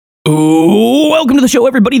Welcome to the show,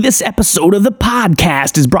 everybody. This episode of the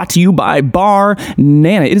podcast is brought to you by Bar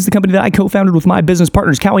Nana. It is the company that I co-founded with my business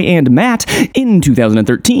partners, Callie and Matt, in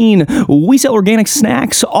 2013. We sell organic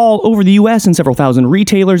snacks all over the U.S. in several thousand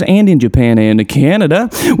retailers and in Japan and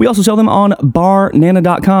Canada. We also sell them on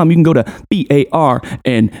barnana.com. You can go to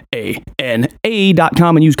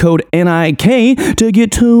barnana.com and use code NIK to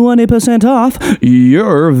get 20% off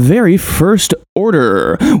your very first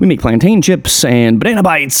order. We make plantain chips and banana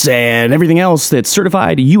bites and everything else that's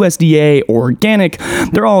certified USDA organic.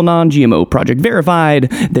 They're all non-GMO, project verified.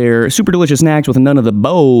 They're super delicious snacks with none of the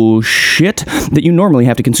bullshit that you normally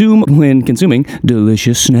have to consume when consuming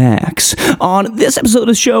delicious snacks. On this episode of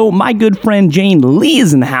the show, my good friend Jane Lee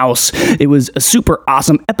is in the house. It was a super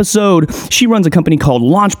awesome episode. She runs a company called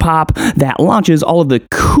Launch Pop that launches all of the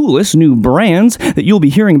coolest new brands that you'll be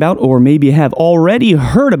hearing about or maybe have already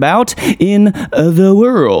heard about in the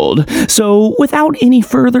world. So without any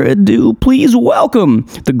further ado, please welcome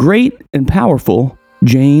the great and powerful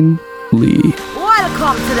Jane Lee.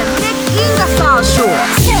 Welcome to the Nick Ingersoll Show.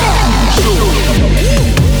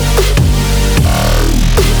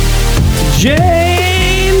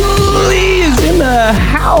 Jane Lee is in the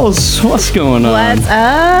house. What's going on? What's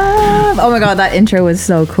up? Oh my god, that intro was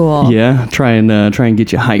so cool. Yeah, try and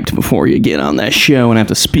get you hyped before you get on that show and have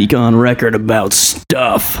to speak on record about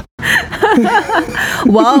stuff.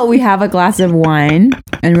 Well, we have a glass of wine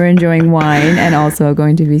and we're enjoying wine and also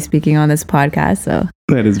going to be speaking on this podcast, so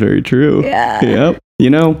that is very true. Yeah. Yep. You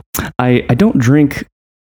know, I don't drink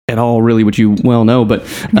at all, really, which you well know, but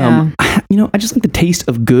I just like the taste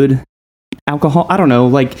of good alcohol. I don't know,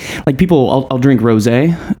 like people, I'll drink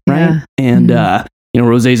rosé, right? Yeah. And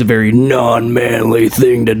rosé is a very non-manly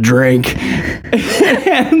thing to drink.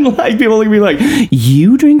 And like people look at me like,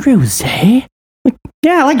 you drink rosé? Like,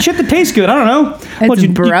 yeah, I like shit that tastes good. I don't know. It's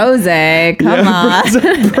brosé. Come on.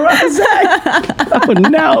 Brosé. Oh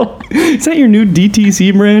no. Is that your new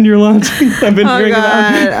DTC brand you're launching? I've been hearing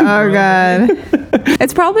about. Oh god.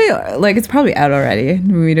 It's probably out already.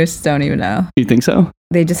 We just don't even know. You think so?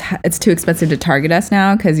 They just it's too expensive to target us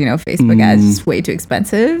now because Facebook ads is just way too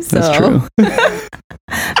expensive. So that's true.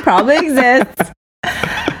 Probably exists.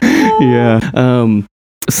 Yeah.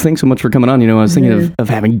 Thanks so much for coming on. I was thinking of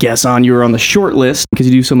having guests on. You were on the short list because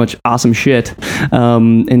you do so much awesome shit.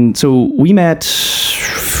 And so we met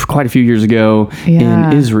quite a few years ago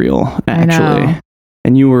in Israel, actually.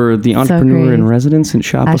 And you were the entrepreneur in residence in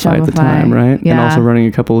Shopify at the time, right? Yeah. And also running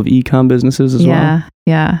a couple of e-com businesses as well.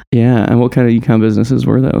 Yeah. Yeah. And what kind of e-com businesses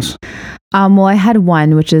were those? Well, I had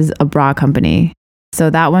one, which is a bra company. So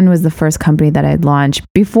that one was the first company that I'd launched.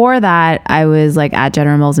 Before that, I was like at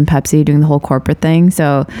General Mills and Pepsi doing the whole corporate thing.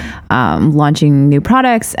 So launching new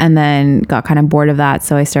products and then got kind of bored of that.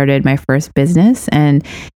 So I started my first business and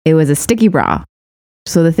it was a sticky bra.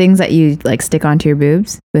 So the things that you like stick onto your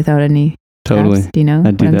boobs without any Totally. straps. Do you know I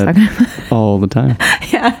do that all the time.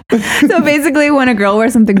 Yeah. So basically when a girl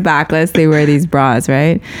wears something backless, they wear these bras,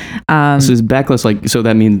 right? So is backless so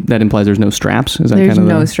that implies there's no straps? Is that there's kind of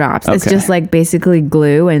no straps. Okay. It's just like basically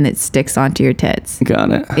glue and it sticks onto your tits. Got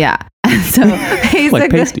it. Yeah. So basically, like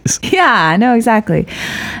pasties. Yeah, no, exactly.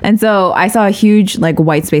 And so I saw a huge like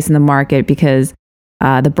white space in the market because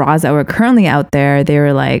the bras that were currently out there, they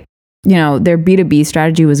were like, their B2B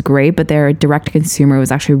strategy was great, but their direct to consumer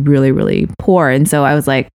was actually really, really poor. And so I was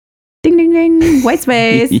like, ding, ding, ding, white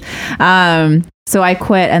space. So I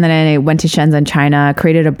quit and then I went to Shenzhen, China,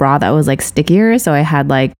 created a bra that was like stickier. So I had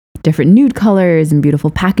like different nude colors and beautiful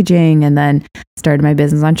packaging and then started my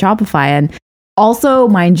business on Shopify. And also,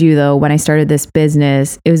 mind you, though, when I started this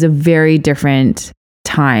business, it was a very different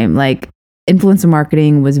time. Like influencer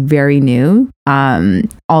marketing was very new.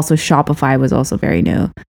 Also, Shopify was also very new.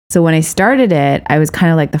 So when I started it, I was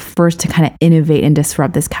kind of like the first to kind of innovate and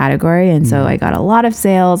disrupt this category. And so I got a lot of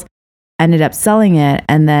sales, ended up selling it,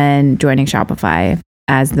 and then joining Shopify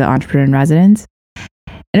as the entrepreneur in residence.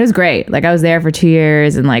 And it was great. Like I was there for 2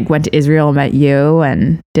 years and like went to Israel, met you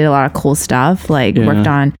and did a lot of cool stuff. Like worked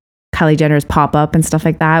on Kylie Jenner's pop-up and stuff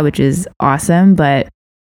like that, which is awesome. But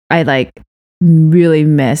I like really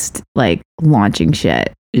missed like launching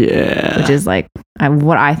shit. Yeah. Which is like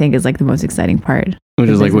what I think is like the most exciting part. Which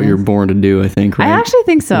is like what you're born to do, I think, right? I actually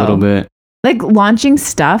think so. A little bit. Like launching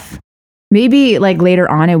stuff, maybe like later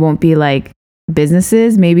on it won't be like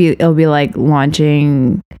businesses. Maybe it'll be like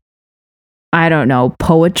launching, I don't know,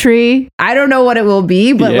 poetry. I don't know what it will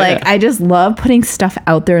be, but like I just love putting stuff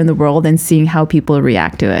out there in the world and seeing how people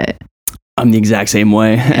react to it. I'm the exact same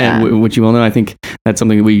way. Yeah. And what you all know, I think that's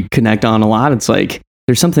something that we connect on a lot. It's like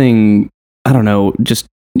there's something, I don't know, just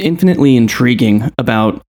infinitely intriguing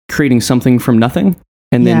about creating something from nothing.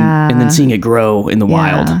 and then seeing it grow in the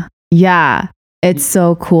wild. Yeah. It's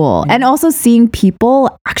so cool. And also seeing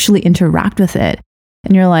people actually interact with it.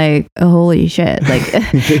 And you're like, oh, holy shit. Like,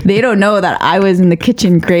 they don't know that I was in the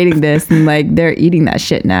kitchen creating this and like they're eating that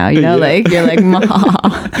shit now. You know, like you're like, ma.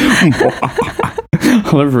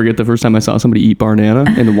 I'll never forget the first time I saw somebody eat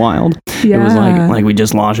banana in the wild. It was like we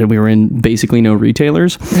just launched it. We were in basically no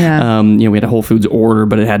retailers. Yeah. We had a Whole Foods order,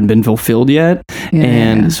 but it hadn't been fulfilled yet.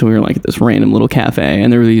 So we were like at this random little cafe,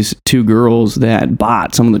 and there were these two girls that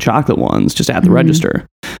bought some of the chocolate ones just at the register.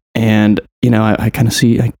 And I kind of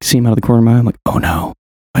see them out of the corner of my eye. I'm like, oh no,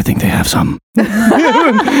 I think they have some.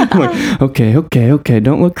 I'm like, okay,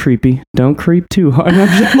 don't look creepy, don't creep too hard.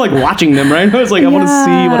 I'm like watching them, right? I was like, I want to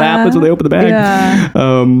see what happens when they open the bag.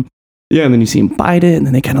 And then you see them bite it, and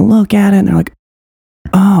then they kind of look at it, and they're like,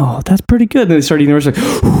 oh, that's pretty good. And then they start eating the rest,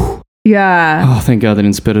 like, yeah. Oh, thank God they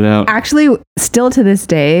didn't spit it out. Actually, still to this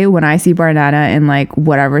day, when I see banana in like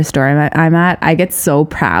whatever store I'm at, I get so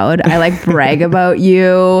proud. I like brag about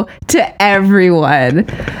you to everyone.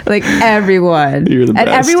 Like everyone. You're the best. And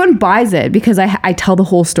everyone buys it because I tell the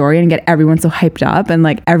whole story and get everyone so hyped up, and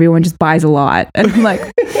like everyone just buys a lot. And I'm like,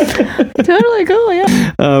 totally cool,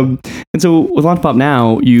 yeah. And so with Launch Pop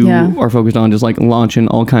now, you are focused on just like launching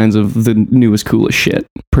all kinds of the newest, coolest shit,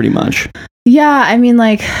 pretty much. Yeah, I mean,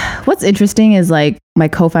 like, what's interesting is like my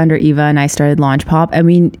co-founder Eva and I started Launch Pop. I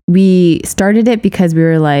mean, we started it because we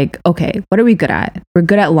were like, okay, what are we good at? We're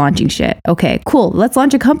good at launching shit. Okay, cool. Let's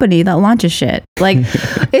launch a company that launches shit. Like,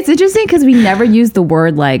 it's interesting because we never used the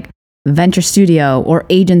word like venture studio or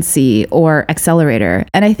agency or accelerator.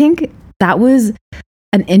 And I think that was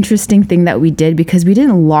an interesting thing that we did because we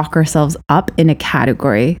didn't lock ourselves up in a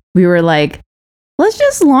category. We were like, let's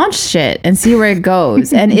just launch shit and see where it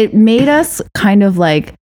goes. And it made us kind of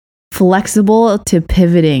like flexible to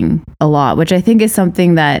pivoting a lot, which I think is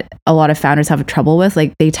something that a lot of founders have trouble with.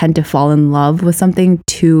 Like they tend to fall in love with something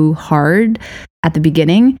too hard at the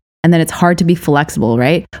beginning. And then it's hard to be flexible,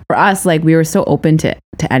 right? For us, like we were so open to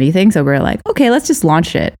anything. So we were like, okay, let's just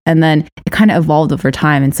launch it. And then it kind of evolved over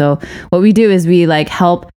time. And so what we do is we like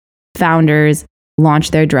help founders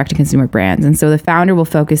launch their direct to consumer brands. And so the founder will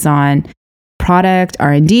focus on product,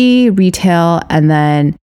 R&D, retail, and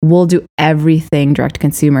then we'll do everything direct to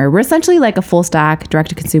consumer. We're essentially like a full stack direct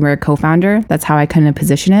to consumer co-founder. That's how I kind of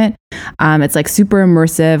position it. It's like super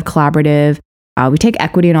immersive, collaborative. We take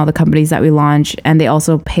equity in all the companies that we launch, and they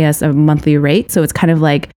also pay us a monthly rate. So it's kind of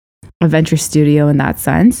like a venture studio in that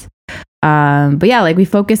sense. But yeah, like we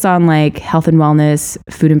focus on like health and wellness,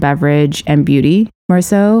 food and beverage, and beauty more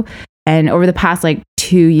so. And over the past like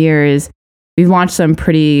 2 years, we've launched some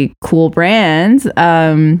pretty cool brands.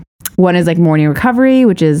 One is like Morning Recovery,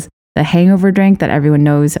 which is the hangover drink that everyone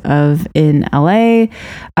knows of in LA.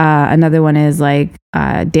 Another one is like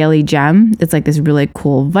Daily Gem. It's like this really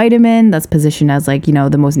cool vitamin that's positioned as like,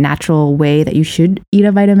 the most natural way that you should eat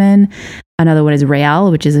a vitamin. Another one is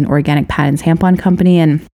Rael, which is an organic patents tampon company.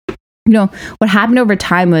 And, what happened over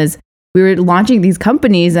time was we were launching these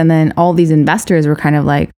companies, and then all these investors were kind of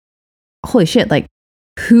like, holy shit, like,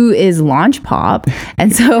 who is Launch Pop?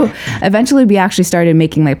 And so eventually we actually started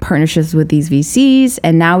making like partnerships with these VCs,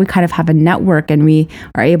 and now we kind of have a network, and we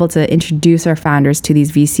are able to introduce our founders to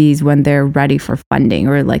these VCs when they're ready for funding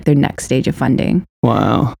or like their next stage of funding.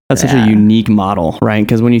 Wow. That's such a unique model, right?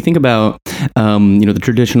 Because when you think about, the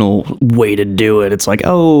traditional way to do it, it's like,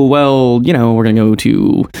 oh, well, we're going to go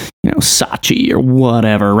to, Saatchi or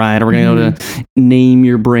whatever, right? Or we're going to go to name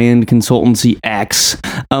your brand consultancy X.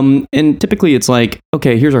 And typically it's like,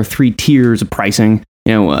 okay, here's our 3 tiers of pricing.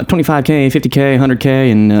 25K, 50K,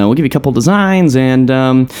 100K, and we'll give you a couple designs and,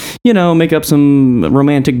 make up some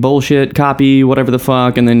romantic bullshit, copy, whatever the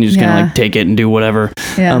fuck, and then you just kind of like take it and do whatever.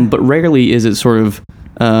 Yeah. But rarely is it sort of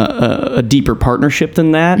a deeper partnership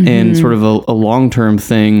than that, and sort of a long-term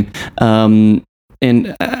thing.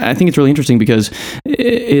 And I think it's really interesting because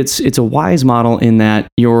it's a wise model in that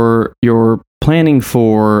you're planning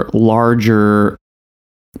for larger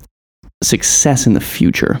success in the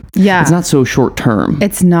future. Yeah. It's not so short term.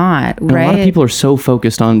 It's not, and right? A lot of people are so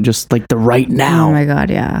focused on just like the right now. Oh my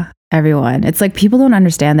God, yeah. Everyone. It's like people don't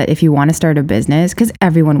understand that if you want to start a business, because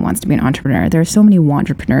everyone wants to be an entrepreneur. There are so many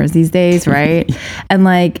entrepreneurs these days, right? And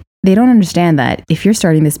like they don't understand that if you're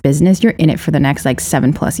starting this business, you're in it for the next like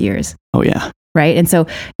 7+ years. Oh yeah. Right. And so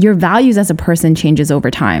your values as a person changes over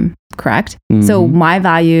time, correct? So my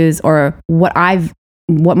values or what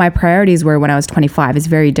my priorities were when I was 25 is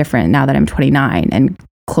very different now that I'm 29 and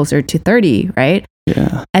closer to 30, right?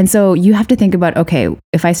 Yeah. And so you have to think about, okay,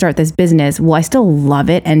 if I start this business, will I still love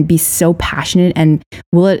it and be so passionate, and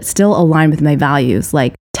will it still align with my values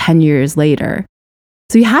like 10 years later?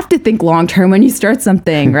 So you have to think long term when you start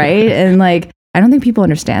something, right? And like, I don't think people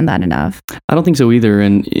understand that enough. I don't think so either.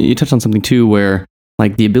 And you touched on something too, where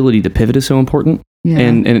like the ability to pivot is so important. Yeah.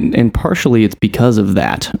 And partially it's because of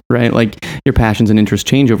that, right? Like your passions and interests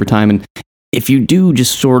change over time. And if you do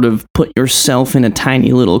just sort of put yourself in a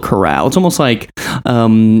tiny little corral, it's almost like,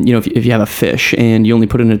 if you have a fish and you only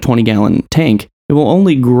put it in a 20-gallon tank, it will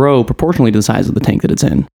only grow proportionally to the size of the tank that it's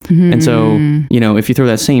in. Mm-hmm. And so, if you throw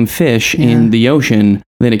that same fish in the ocean,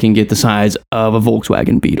 then it can get the size of a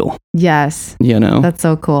Volkswagen Beetle. Yes. That's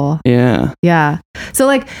so cool. Yeah. Yeah. So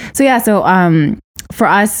for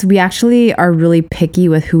us, we actually are really picky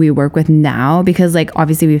with who we work with now because like,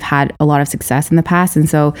 obviously we've had a lot of success in the past. And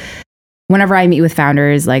so whenever I meet with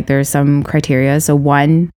founders, like there's some criteria. So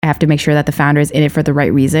one, I have to make sure that the founder is in it for the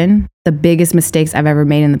right reason. The biggest mistakes I've ever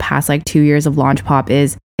made in the past like 2 years of Launch Pop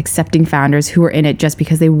is accepting founders who were in it just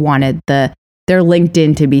because they wanted their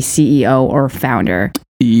LinkedIn to be CEO or founder.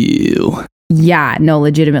 Ew. Yeah, no,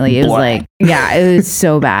 legitimately. It was it was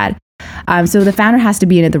so bad. So the founder has to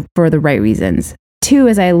be in it for the right reasons. Two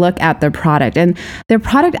is I look at their product, and their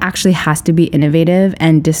product actually has to be innovative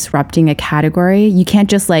and disrupting a category. You can't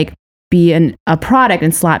just like be a product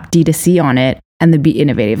and slap D2C on it and then be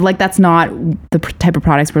innovative. Like that's not the type of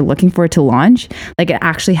products we're looking for to launch. Like it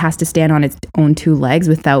actually has to stand on its own two legs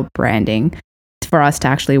without branding for us to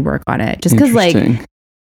actually work on it. Just because like,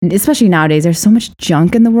 especially nowadays, there's so much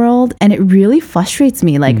junk in the world and it really frustrates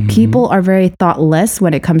me. Like people are very thoughtless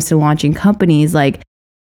when it comes to launching companies. Like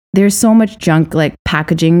there's so much junk, like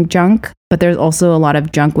packaging junk, but there's also a lot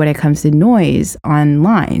of junk when it comes to noise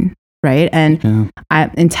online. Right. And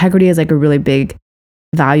integrity is like a really big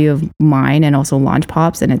value of mine and also Launch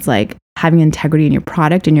Pop's. And it's like having integrity in your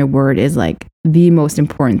product and your word is like the most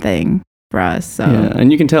important thing for us. So. Yeah.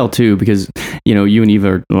 And you can tell too, because, you and Eva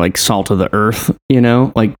are like salt of the earth,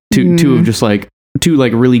 like two of just like two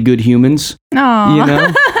like really good humans.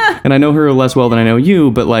 Aww. And I know her less well than I know you,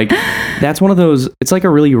 but like that's one of those, it's like a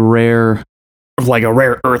really rare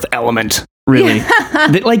earth element. Really,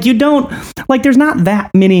 like you don't like. There's not that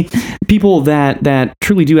many people that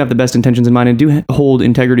truly do have the best intentions in mind and do hold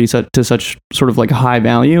integrity to such sort of like high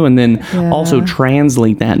value, and then also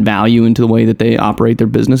translate that value into the way that they operate their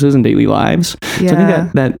businesses and daily lives. So I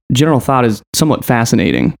think that general thought is somewhat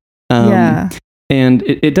fascinating. And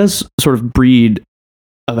it does sort of breed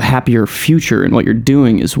a happier future in what you're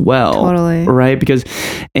doing as well. Totally. Right? Because,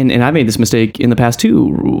 and I made this mistake in the past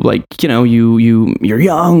too. Like, you're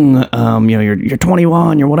young, you're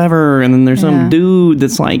 21, you're whatever. And then there's some dude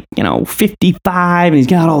that's like, 55 and he's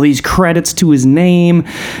got all these credits to his name.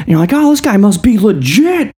 And you're like, oh, this guy must be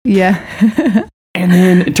legit. Yeah. And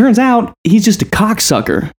then it turns out he's just a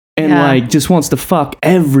cocksucker. And like just wants to fuck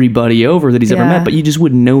everybody over that he's ever met, but you just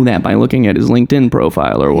wouldn't know that by looking at his LinkedIn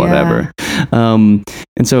profile or whatever.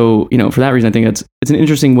 And so, for that reason, I think it's an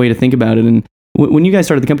interesting way to think about it. And when you guys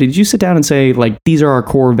started the company, did you sit down and say like, these are our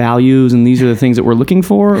core values and these are the things that we're looking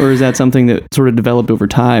for? Or is that something that sort of developed over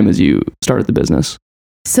time as you started the business?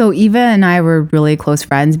 So Eva and I were really close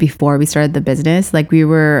friends before we started the business. Like we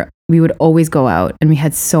would always go out and we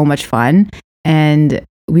had so much fun. And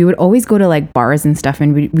we would always go to like bars and stuff,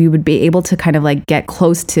 and we would be able to kind of like get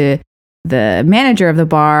close to the manager of the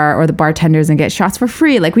bar or the bartenders and get shots for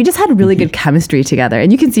free. Like we just had really good chemistry together, and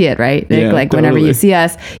you can see it, right? Like totally. Whenever you see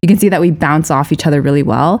us, you can see that we bounce off each other really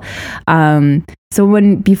well.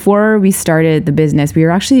 So before we started the business, we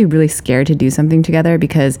were actually really scared to do something together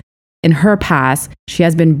because in her past, she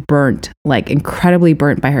has been burnt, like incredibly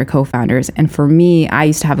burnt by her co-founders. And for me, I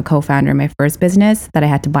used to have a co-founder in my first business that I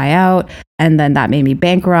had to buy out. And then that made me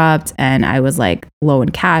bankrupt and I was like low in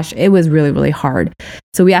cash. It was really, really hard.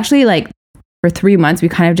 So we actually like for 3 months, we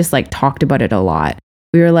kind of just like talked about it a lot.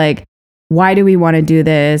 We were like, why do we want to do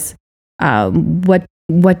this?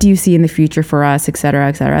 What do you see in the future for us, et cetera,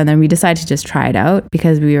 et cetera. And then we decided to just try it out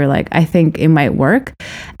because we were like, I think it might work.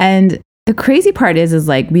 And the crazy part is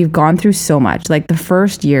like, we've gone through so much. Like the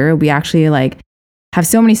first year, we actually like have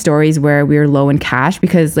so many stories where we were low in cash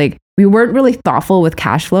because like we weren't really thoughtful with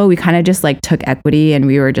cash flow. We kind of just like took equity and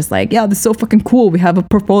we were just like, yeah, this is so fucking cool. We have a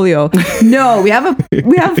portfolio. No, we have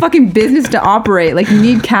a fucking business to operate. Like you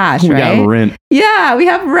need cash, right? We got rent. Yeah, we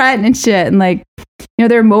have rent and shit. And like,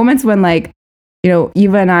 there are moments when like,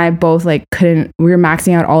 Eva and I both like we were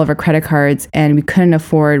maxing out all of our credit cards and we couldn't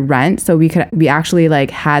afford rent. So we actually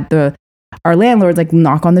like had our landlords like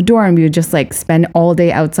knock on the door and we would just like spend all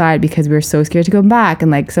day outside because we were so scared to go back. And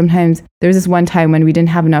like sometimes there was this one time when we didn't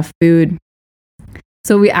have enough food.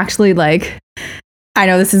 So we actually like I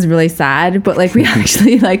know this is really sad, but like we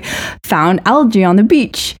actually like found algae on the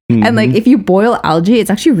beach. Mm-hmm. And like if you boil algae, it's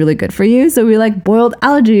actually really good for you. So we like boiled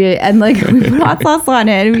algae and like we put hot sauce on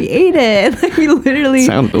it and we ate it. Like we literally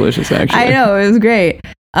sounds delicious actually. I know, it was great.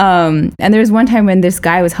 And there was one time when this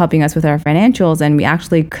guy was helping us with our financials and we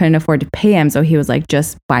actually couldn't afford to pay him. So he was like,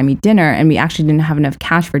 just buy me dinner. And we actually didn't have enough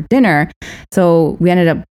cash for dinner. So we ended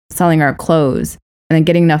up selling our clothes and then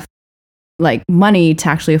getting enough like money to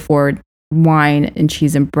actually afford wine and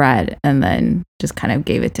cheese and bread, and then just kind of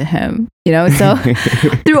gave it to him, you know? So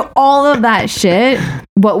through all of that shit,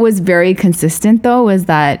 what was very consistent though was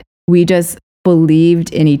that we just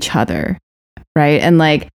believed in each other, right? And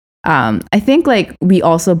like, I think like we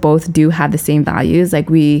also both do have the same values. Like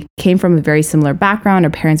we came from a very similar background.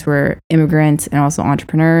 Our parents were immigrants and also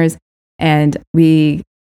entrepreneurs, and we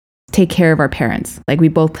take care of our parents. Like we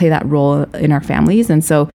both play that role in our families. And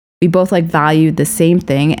so we both like value the same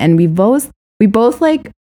thing, and we both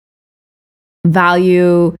like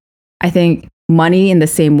value, I think, money in the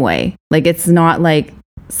same way. Like it's not like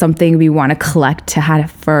something we want to collect to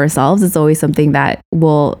have for ourselves. It's always something that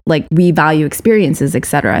will like we value experiences,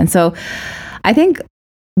 etc. And so I think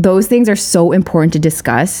those things are so important to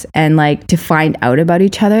discuss and like to find out about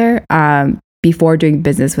each other before doing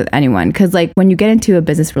business with anyone. Because like when you get into a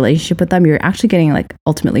business relationship with them, you're actually getting like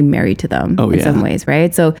ultimately married to them in some ways,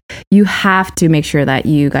 right? So you have to make sure that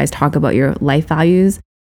you guys talk about your life values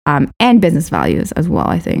and business values as well,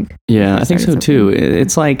 I think. Yeah, I think so too.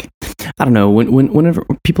 It's like, I don't know, whenever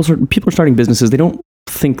people are starting businesses, they don't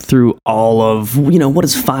think through all of, you know, what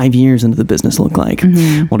does 5 years into the business look like?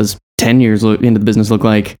 Mm-hmm. What does 10 years into the business look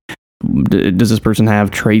like? Does this person have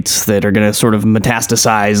traits that are going to sort of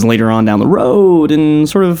metastasize later on down the road and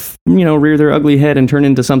sort of, you know, rear their ugly head and turn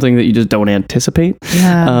into something that you just don't anticipate?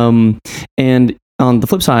 Yeah. And on the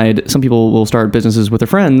flip side, some people will start businesses with their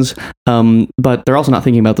friends, but they're also not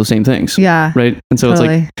thinking about those same things. Yeah. Right. And so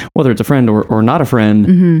totally. It's like, whether it's a friend or not a friend,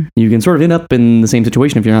 mm-hmm. you can sort of end up in the same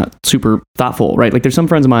situation if you're not super thoughtful, right? Like there's some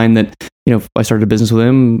friends of mine that, you know, if I started a business with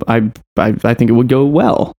them, I think it would go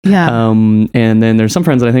well. Yeah. And then there's some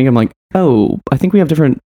friends that I think I'm like, oh, I think we have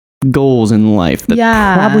different goals in life that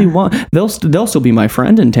probably won't, they'll still be my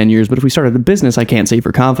friend in 10 years, but if we started a business, I can't say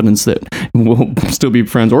for confidence that we'll still be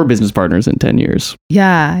friends or business partners in 10 years.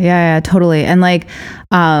 Yeah, totally. And like,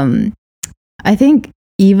 I think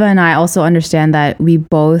Eva and I also understand that we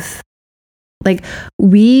both, like,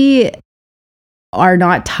 we are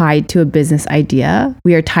not tied to a business idea.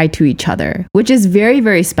 We are tied to each other, which is very,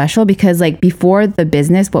 very special because like before the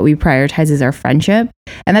business, what we prioritize is our friendship.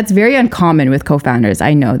 And that's very uncommon with co-founders.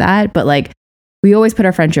 I know that, but like we always put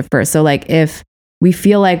our friendship first. So like if we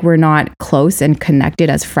feel like we're not close and connected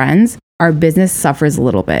as friends, our business suffers a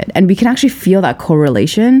little bit. And we can actually feel that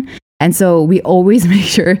correlation. And so we always make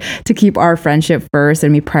sure to keep our friendship first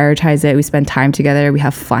and we prioritize it. We spend time together, we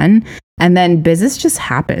have fun. And then business just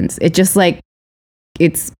happens. It just like,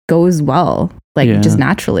 it goes well, like just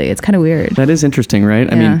naturally. It's kind of weird. That is interesting, right?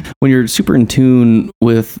 Yeah. I mean, when you're super in tune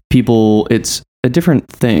with people, it's a different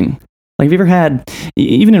thing. Like, have you ever had,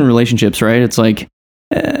 even in relationships, right? It's like,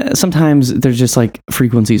 sometimes there's just like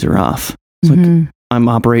frequencies are off. It's like, I'm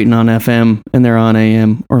operating on FM and they're on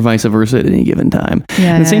AM or vice versa at any given time.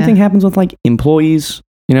 Yeah, and the same thing happens with like employees,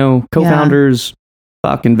 you know, co-founders,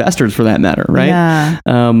 investors for that matter, right? Yeah.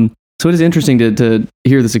 So it is interesting to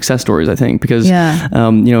hear the success stories, I think, because, you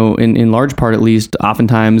know, in large part, at least,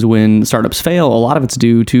 oftentimes when startups fail, a lot of it's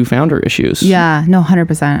due to founder issues. Yeah, no,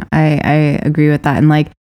 100%. I agree with that. And like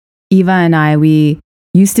Eva and I, we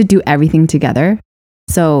used to do everything together.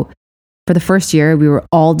 So for the first year, we were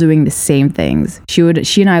all doing the same things. She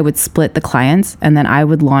and I would split the clients, and then I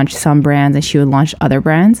would launch some brands and she would launch other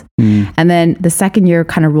brands. And then the second year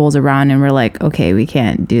kind of rolls around and we're like, okay, we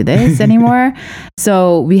can't do this anymore.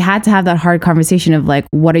 So we had to have that hard conversation of like,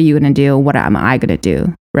 what are you going to do? What am I going to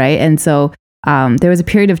do? Right. And so there was a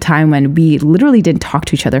period of time when we literally didn't talk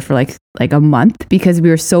to each other for like a month because we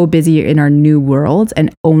were so busy in our new world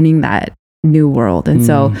and owning that new world. And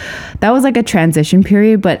so that was like a transition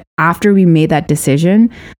period. But after we made that decision,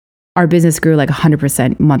 our business grew like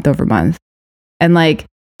 100% month over month. And like,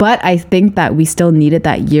 but I think that we still needed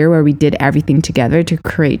that year where we did everything together to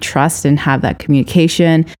create trust and have that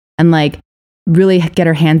communication and like really get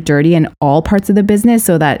our hands dirty in all parts of the business,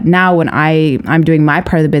 so that now when I'm doing my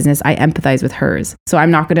part of the business, I empathize with hers. So I'm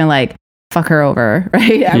not going to like fuck her over,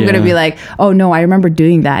 right? I'm going to be like, oh no, I remember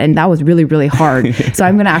doing that and that was really, really hard. So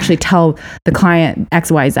I'm going to actually tell the client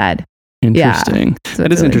XYZ. Interesting. Yeah. So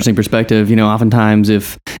that is an interesting perspective. You know, oftentimes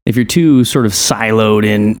if you're too sort of siloed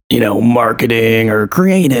in, you know, marketing or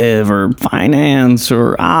creative or finance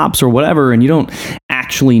or ops or whatever, and you don't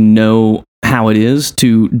actually know how it is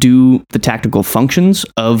to do the tactical functions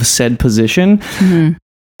of said position,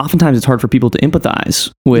 oftentimes it's hard for people to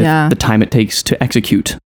empathize with the time it takes to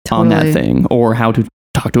execute on that thing, or how to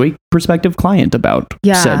talk to a prospective client about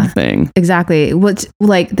said thing. Exactly. What's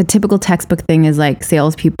like the typical textbook thing is like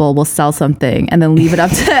salespeople will sell something and then leave it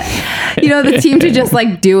up to, the team to just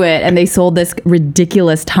like do it. And they sold this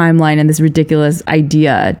ridiculous timeline and this ridiculous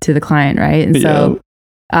idea to the client. Right. And so,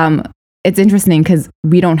 it's interesting because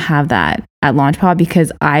we don't have that at LaunchPod,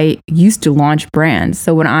 because I used to launch brands.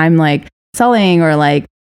 So when I'm like selling or like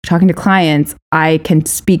talking to clients, I can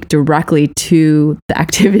speak directly to the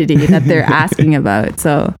activity that they're asking about.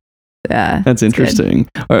 So yeah, that's interesting.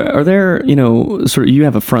 Are there, sort of, you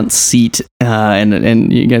have a front seat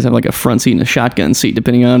and you guys have like a front seat and a shotgun seat,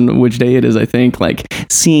 depending on which day it is, I think, like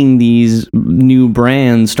seeing these new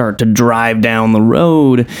brands start to drive down the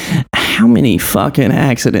road. How many fucking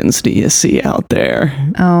accidents do you see out there?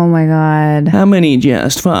 Oh my God. How many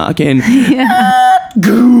just fucking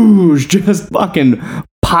just fucking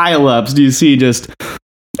pile-ups do you see? Just,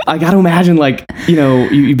 I gotta imagine, like, you've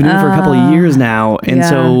been doing it for a couple of years now, and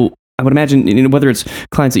so I would imagine, whether it's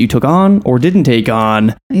clients that you took on or didn't take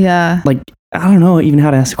on, like, I don't know even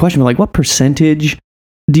how to ask the question, but like, what percentage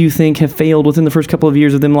do you think have failed within the first couple of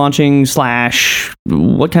years of them launching, /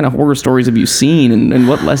 what kind of horror stories have you seen, and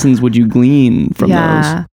what lessons would you glean from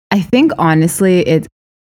those? I think honestly, it's,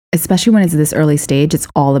 especially when it's this early stage, it's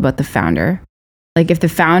all about the founder. Like if the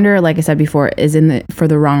founder, like I said before, is for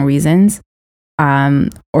the wrong reasons,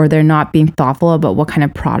 or they're not being thoughtful about what kind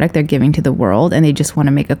of product they're giving to the world, and they just want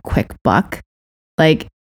to make a quick buck, like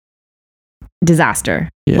disaster.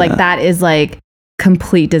 Like that is like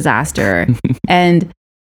complete disaster. And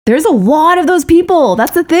there's a lot of those people.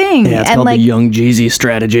 That's the thing. Yeah, it's and called like, the young Jeezy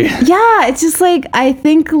strategy. Yeah, it's just like, I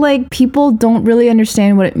think like people don't really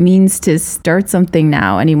understand what it means to start something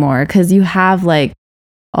now anymore, because you have like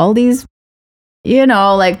all these,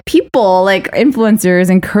 like people, like influencers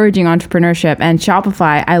encouraging entrepreneurship, and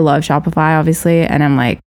Shopify. I love Shopify, obviously, and I'm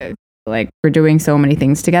like we're doing so many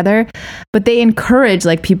things together, but they encourage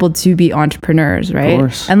like people to be entrepreneurs, right? Of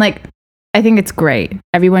course. And like, I think it's great.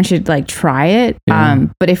 Everyone should like try it.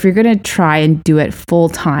 But if you're going to try and do it full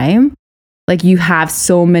time, like you have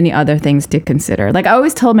so many other things to consider. Like I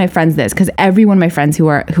always tell my friends this, because every one of my friends who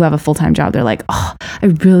have a full-time job, they're like, oh, I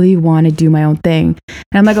really want to do my own thing.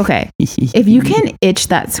 And I'm like, okay, if you can itch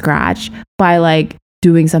that scratch by like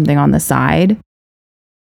doing something on the side,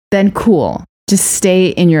 then cool. Just stay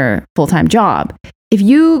in your full-time job. If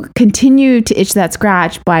you continue to itch that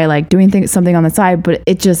scratch by like doing something on the side, but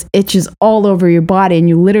it just itches all over your body and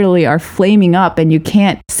you literally are flaming up and you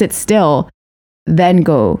can't sit still, then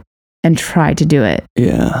go and try to do it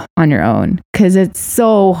on your own, because it's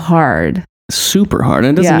so hard. Super hard.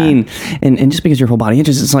 And it doesn't mean, and just because your whole body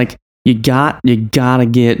itches, it's like, you gotta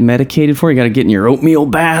get medicated for it. You gotta get in your oatmeal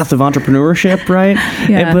bath of entrepreneurship, right?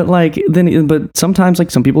 But sometimes like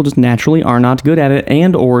some people just naturally are not good at it,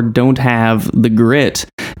 and or don't have the grit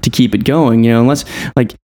to keep it going. Unless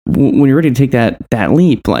like when you're ready to take that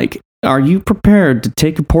leap, like, are you prepared to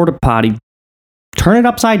take a porta potty, turn it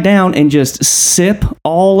upside down, and just sip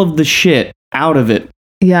all of the shit out of it?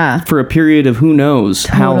 For a period of who knows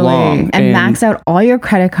how long. And max out all your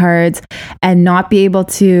credit cards and not be able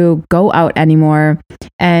to go out anymore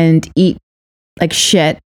and eat like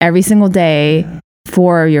shit every single day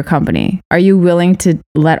for your company. Are you willing to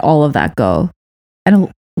let all of that go? And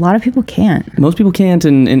a lot of people can't. Most people can't.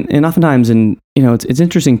 And oftentimes, it's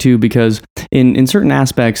interesting too, because in certain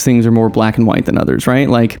aspects, things are more black and white than others, right?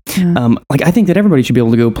 Like I think that everybody should be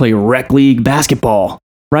able to go play rec league basketball.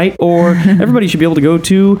 Right? Or everybody should be able to go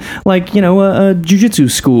to like, a jiu-jitsu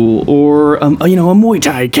school, or, a Muay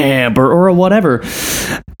Thai camp, or a whatever.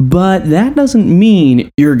 But that doesn't mean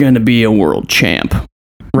you're going to be a world champ.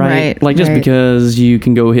 Right? Like just because you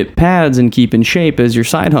can go hit pads and keep in shape as your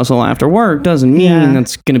side hustle after work doesn't mean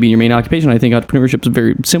that's going to be your main occupation. I think entrepreneurship is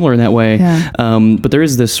very similar in that way. But there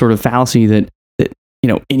is this sort of fallacy that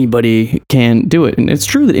anybody can do it. And it's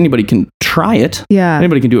true that anybody can try it.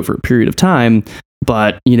 Anybody can do it for a period of time.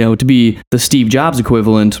 But, to be the Steve Jobs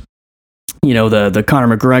equivalent, the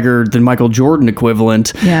Conor McGregor, the Michael Jordan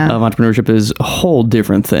equivalent of entrepreneurship is a whole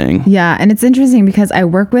different thing. Yeah. And it's interesting because I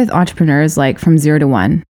work with entrepreneurs like from 0 to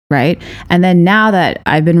 1, right? And then now that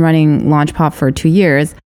I've been running LaunchPod for 2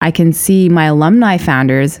 years, I can see my alumni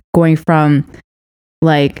founders going from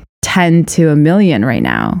like 10 to 1 million right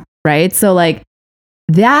now, right? So like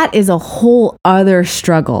that is a whole other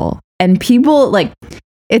struggle. And people like...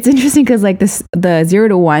 It's interesting because like the 0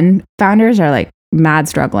 to 1 founders are like mad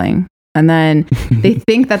struggling. And then they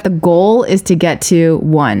think that the goal is to get to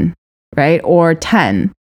 1, right? Or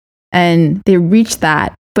 10. and they reach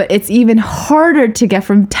that, but it's even harder to get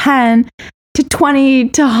from 10 to 20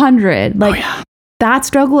 to 100. Like that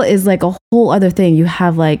struggle is like a whole other thing. You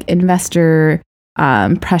have like investor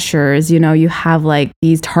pressures, you have like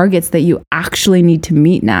these targets that you actually need to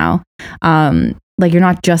meet now. Like you're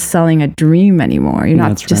not just selling a dream anymore. You're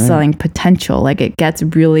not just selling potential. Like it gets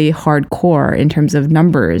really hardcore in terms of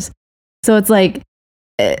numbers. So it's like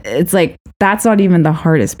that's not even the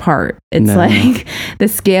hardest part. It's like the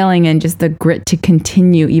scaling and just the grit to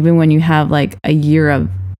continue even when you have like a year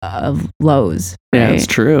of lows. Right? Yeah, it's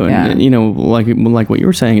true. And like what you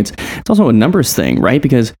were saying, it's also a numbers thing, right?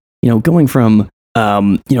 Because going from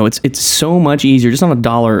it's so much easier just on a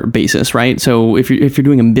dollar basis, right? So if you're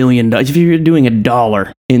doing $1 billion, if you're doing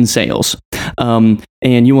 $1 in sales, and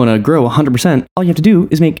you want to grow 100%, all you have to do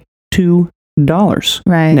is make $2.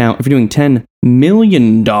 Right. Now, if you're doing $10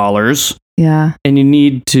 million, and you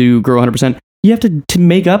need to grow 100%, you have to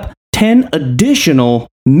make up 10 additional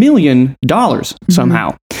 $1 million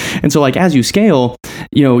somehow. And so like as you scale,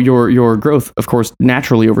 your growth, of course,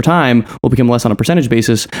 naturally over time will become less on a percentage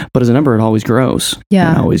basis, but as a number, it always grows.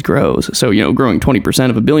 Yeah. It always grows. So, growing 20%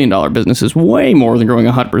 of $1 billion business is way more than growing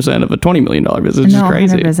 100% of a $20 million business. It's just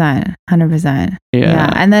crazy. 100%.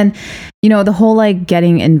 Yeah. And then, the whole like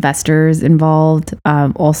getting investors involved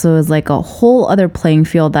also is like a whole other playing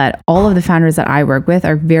field that all of the founders that I work with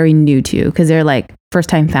are very new to, because they're like first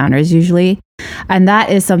time founders usually. And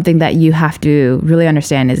that is something that you have to really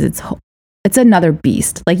understand is it's another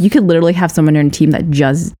beast. Like you could literally have someone on your team that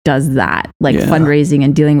just does that, like fundraising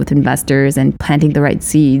and dealing with investors and planting the right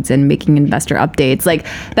seeds and making investor updates. Like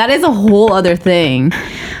that is a whole other thing.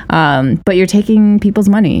 But you're taking people's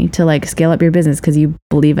money to like scale up your business because you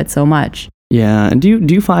believe it so much. Yeah. And do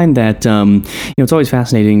you find that, it's always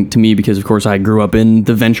fascinating to me because, of course, I grew up in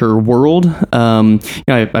the venture world. I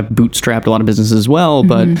bootstrapped a lot of businesses as well.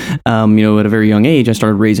 But, at a very young age, I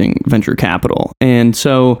started raising venture capital. And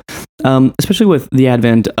so, especially with the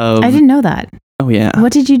advent of... I didn't know that. Oh, yeah.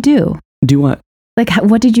 What did you do? Do what? Like,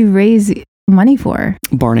 what did you raise money for?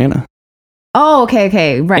 Barnana. Oh,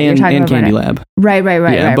 okay. Right. And, you're talking and about Candy Lab. Right.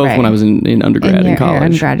 Yeah, both when I was in undergrad and college.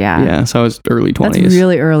 Undergrad, yeah. Yeah, so I was early 20s. That's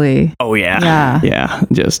really early. Oh, yeah. Yeah,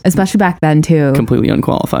 just... Especially back then, too. Completely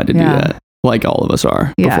unqualified to do that. Like all of us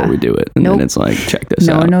are before we do it. And then it's like, check this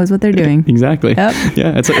out. No one knows what they're doing. Exactly. Yep.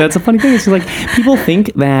 Yeah, that's a funny thing. It's like, people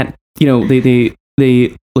think that,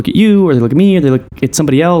 they look at you or they look at me or they look at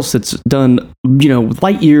somebody else that's done,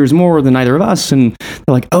 light years more than either of us. And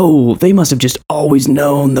they're like, oh, they must have just always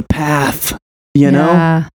known the path,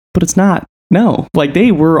 know? But it's not. No, like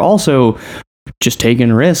they were also just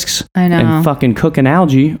taking risks. I know. And fucking cooking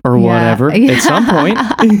algae or whatever at some point.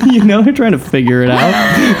 They're trying to figure it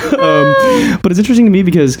out. But it's interesting to me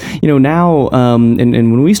because, now, and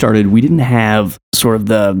when we started, we didn't have sort of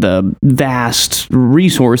the vast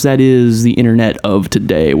resource that is the internet of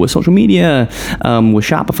today with social media, with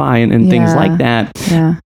Shopify and things like that.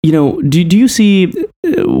 Yeah. Do you see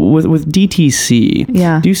with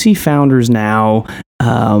DTC, do you see founders now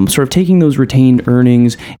sort of taking those retained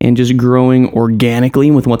earnings and just growing organically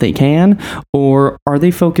with what they can? Or are they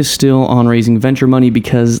focused still on raising venture money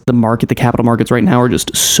because the capital markets right now are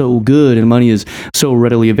just so good and money is so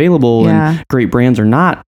readily available and great brands are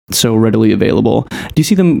not so readily available? Do you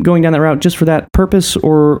see them going down that route just for that purpose,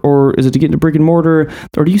 or is it to get into brick and mortar,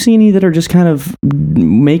 or do you see any that are just kind of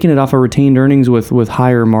making it off of retained earnings with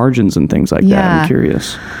higher margins and things like that? I'm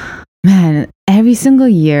curious. Man, every single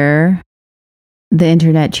year the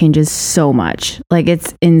internet changes so much. Like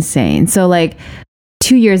it's insane. So like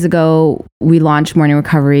 2 years ago, we launched Morning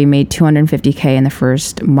Recovery, made $250K in the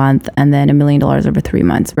first month and then $1 million over 3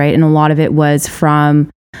 months, right? And a lot of it was from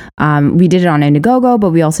we did it on Indiegogo, but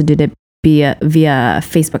we also did it via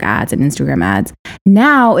Facebook ads and Instagram ads.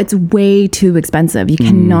 Now it's way too expensive. You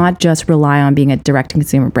cannot just rely on being a direct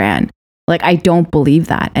consumer brand. Like, I don't believe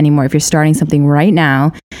that anymore. If you're starting something right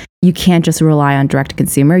now, you can't just rely on direct to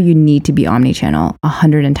consumer. You need to be omnichannel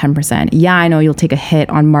 110%. Yeah, I know you'll take a hit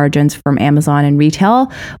on margins from Amazon and retail,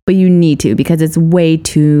 but you need to, because it's way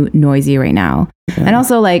too noisy right now. Yeah. And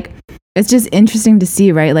also, like, it's just interesting to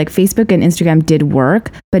see, right? Like, Facebook and Instagram did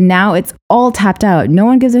work, but now it's all tapped out. No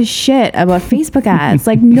one gives a shit about Facebook ads.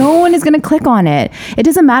 Like, no one is going to click on it. It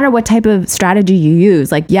doesn't matter what type of strategy you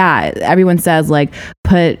use. Like, yeah, everyone says, like,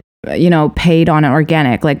 put, paid on an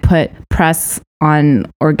organic, like put press on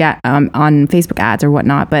Facebook ads or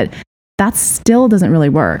whatnot, but that still doesn't really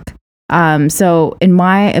work. So in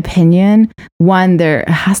my opinion, one, there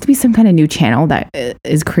has to be some kind of new channel that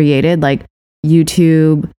is created. Like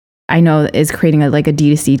YouTube, I know, is creating a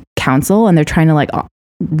D2C council, and they're trying to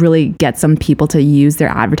really get some people to use their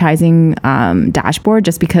advertising dashboard,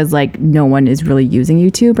 just because like no one is really using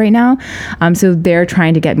YouTube right now. So they're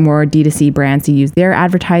trying to get more D2C brands to use their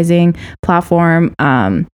advertising platform.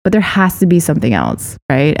 But there has to be something else,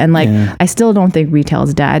 right? And like, I still don't think retail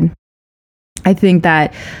is dead. I think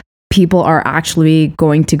that people are actually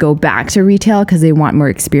going to go back to retail because they want more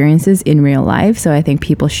experiences in real life. So I think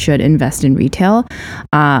people should invest in retail.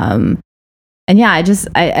 And yeah,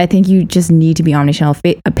 I think you just need to be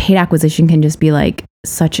omnichannel. A paid acquisition can just be like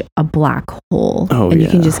such a black hole. You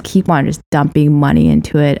can just keep on just dumping money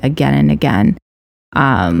into it again and again.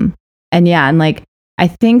 And like, I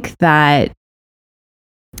think that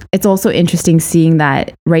it's also interesting seeing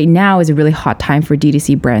that right now is a really hot time for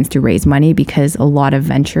D2C brands to raise money, because a lot of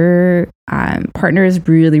venture partners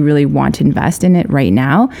really, really want to invest in it right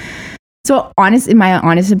now. So in my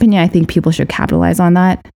honest opinion, I think people should capitalize on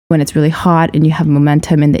that when it's really hot and you have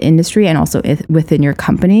momentum in the industry and also within your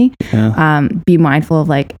company. Be mindful of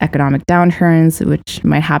like economic downturns, which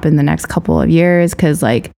might happen the next couple of years, because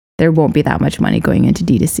like there won't be that much money going into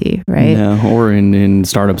D2C, right? Yeah, or in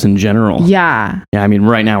startups in general. Yeah. Yeah, I mean,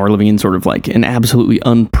 right now we're living in sort of like an absolutely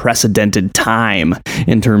unprecedented time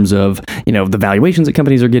in terms of, you know, the valuations that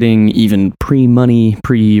companies are getting, even pre-money,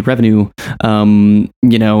 pre-revenue,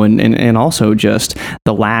 you know, and also just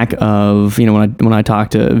the lack of, you know, when I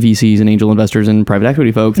talk to VCs and angel investors and private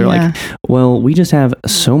equity folk, they're like, well, we just have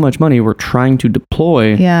so much money we're trying to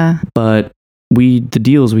deploy, but the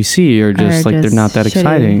deals we see are just like, they're not that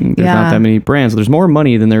exciting. There's not that many brands. There's more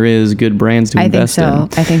money than there is good brands to invest in.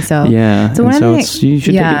 I think so. Yeah. So you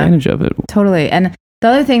should take advantage of it. Totally. And the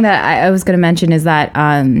other thing that I was going to mention is that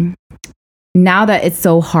now that it's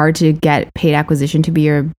so hard to get paid acquisition to be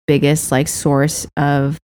your biggest like source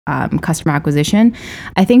of customer acquisition,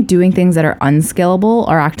 I think doing things that are unscalable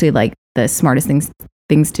are actually like the smartest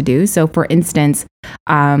things to do. So for instance,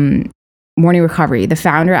 Morning Recovery, the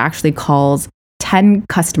founder actually calls 10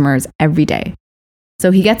 customers every day. So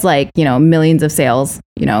he gets like, you know, millions of sales,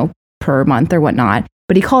 you know, per month or whatnot,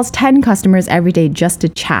 but he calls 10 customers every day just to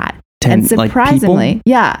chat. 10, and surprisingly,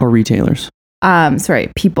 like or retailers.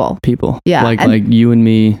 People. Yeah. Like you and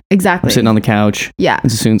me. Exactly. Sitting on the couch. Yeah.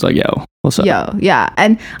 And Sassoon's like, yo, what's up? Yo, yeah.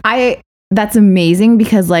 And that's amazing,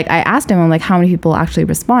 because like I asked him, I'm like, how many people actually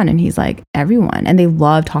respond? And he's like, everyone. And they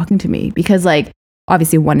love talking to me because like,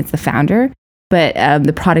 obviously one, it's the founder, but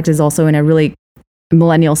the product is also in a really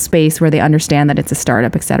millennial space where they understand that it's a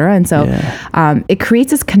startup, et cetera. And so it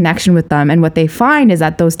creates this connection with them. And what they find is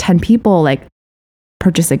that those 10 people like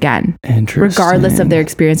purchase again, regardless of their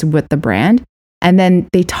experience with the brand. And then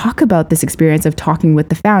they talk about this experience of talking with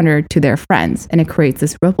the founder to their friends, and it creates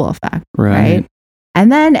this ripple effect. Right.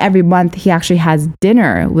 And then every month he actually has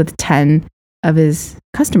dinner with 10 of his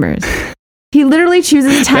customers. He literally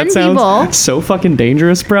chooses 10 that sounds people. So fucking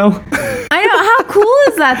dangerous, bro. I know. How cool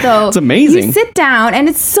is that though? It's amazing. You sit down and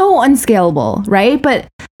it's so unscalable, right? But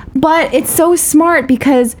it's so smart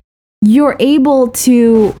because you're able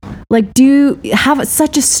to like have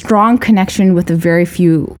such a strong connection with a very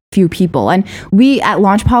few people. And we at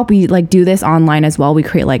LaunchPop, we like do this online as well. We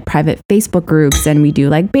create like private Facebook groups, and we do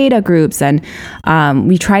like beta groups, and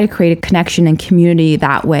we try to create a connection and community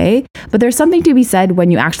that way. But there's something to be said when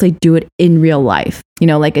you actually do it in real life, you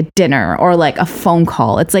know, like a dinner or like a phone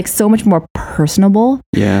call. It's like so much more personable.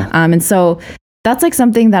 Yeah. And so that's like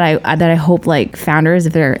something that I hope like founders,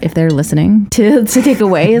 if they're listening to take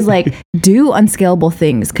away, is like do unscalable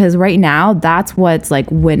things, because right now that's what's like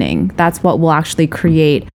winning. That's what will actually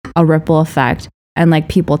create a ripple effect and like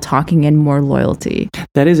people talking in more loyalty.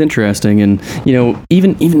 That is interesting. And you know,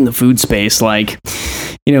 even the food space, like,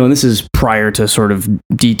 you know, and this is prior to sort of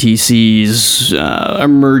DTC's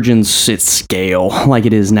emergence at scale like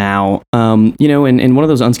it is now. You know, and one of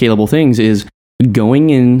those unscalable things is going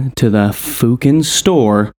into the fucking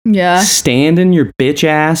store, standing your bitch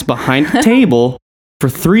ass behind the table for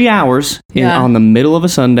 3 hours on the middle of a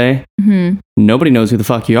Sunday. Mm-hmm. Nobody knows who the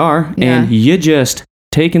fuck you are. Yeah. And you just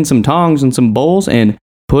taking some tongs and some bowls and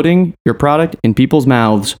putting your product in people's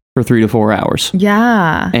mouths for 3 to 4 hours.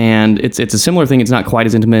 Yeah. And it's a similar thing. It's not quite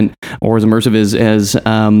as intimate or as immersive as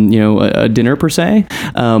you know, a dinner per se.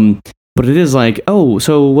 But it is like, oh,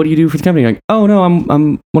 so what do you do for the company? Like, oh no, I'm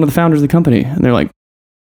one of the founders of the company. And they're like,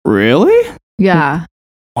 really? Yeah.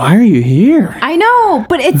 Why are you here? I know,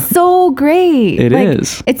 but it's so great. It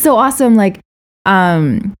is. It's so awesome. Like,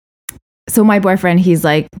 so my boyfriend, he's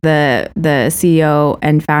like the CEO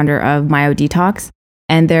and founder of Myo Detox.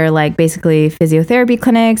 And they're like basically physiotherapy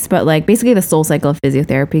clinics, but like basically the soul cycle of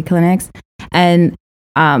physiotherapy clinics. And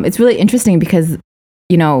it's really interesting because,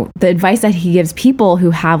 you know, the advice that he gives people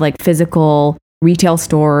who have like physical retail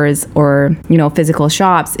stores or, physical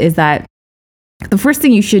shops is that the first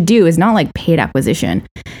thing you should do is not like paid acquisition.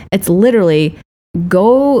 It's literally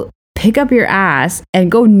go pick up your ass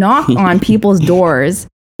and go knock on people's doors,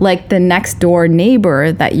 like the next door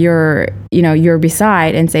neighbor that you're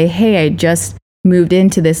beside, and say, hey, I just moved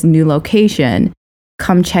into this new location.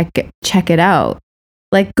 Come check it out.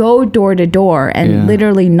 Like go door to door and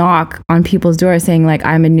literally knock on people's doors saying like,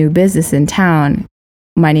 I'm a new business in town.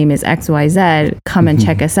 My name is XYZ. Come and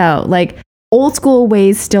check us out. Like old school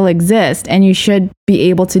ways still exist, and you should be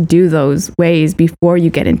able to do those ways before you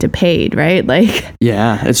get into paid, right? Like,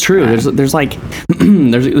 yeah, it's true. There's like,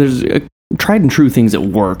 there's tried and true things that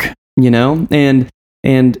work, and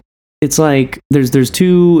it's like there's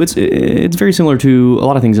two. It's very similar to a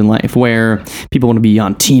lot of things in life where people want to be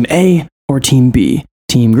on team A or team B,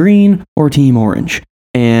 team green or team orange,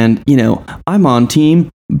 and I'm on team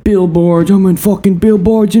billboards. I'm in fucking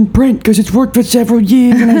billboards in print because it's worked for several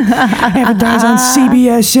years, and I advertise on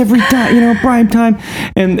CBS every time, prime time,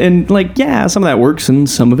 and like some of that works and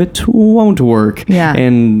some of it won't work. Yeah.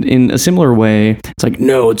 And in a similar way, it's like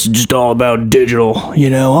no, it's just all about digital.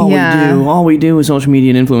 All we do is social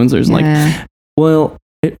media and influencers. And like, well,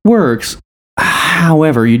 it works.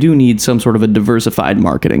 However, you do need some sort of a diversified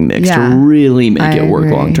marketing mix to really make it work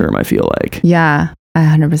long term. I feel like. Yeah, I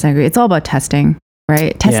 100% agree. It's all about testing.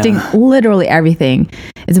 Right? Testing literally everything.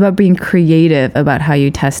 It's about being creative about how you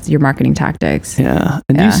test your marketing tactics. Yeah.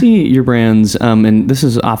 And do you see your brands, and this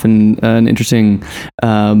is often an interesting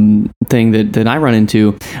thing that I run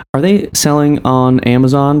into, are they selling on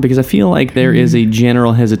Amazon? Because I feel like there is a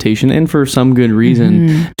general hesitation, and for some good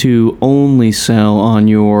reason, to only sell on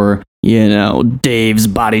your,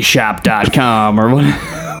 davesbodyshop.com or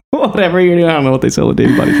whatever you're doing. I don't know what they sell at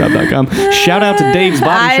davesbodyshop.com. Shout out to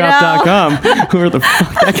davesbodyshop.com. Whoever the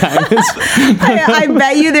fuck that guy is. I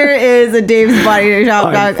bet you there is a Dave's Body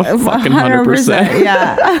Shop. Fucking 100%.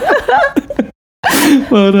 Yeah.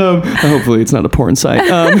 But hopefully it's not a porn site.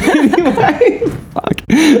 Anyway, fuck.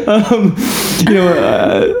 I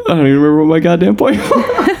don't even remember what my goddamn point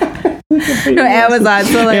was. No, Amazon.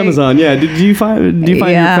 So like, Amazon, yeah. Do you find your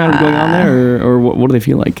fans going on there, or what do they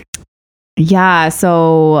feel like? Yeah,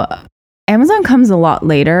 so Amazon comes a lot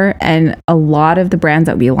later, and a lot of the brands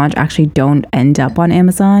that we launch actually don't end up on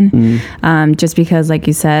Amazon, just because, like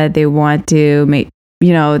you said, they want to make,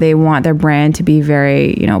 they want their brand to be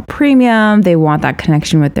very, premium. They want that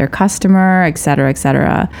connection with their customer, et cetera, et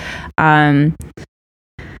cetera.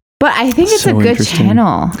 But I think it's a good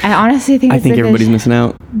channel. I honestly think everybody's missing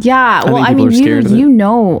out. Yeah. Well, I mean, you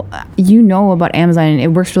know about Amazon, and it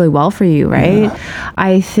works really well for you, right? Yeah.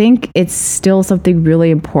 I think it's still something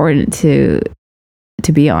really important to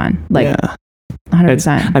be on. Like,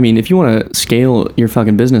 100%. I mean, if you want to scale your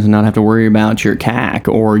fucking business and not have to worry about your CAC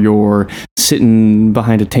or your sitting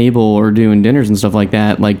behind a table or doing dinners and stuff like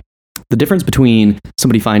that, like, the difference between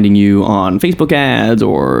somebody finding you on Facebook ads,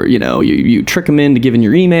 or you trick them into giving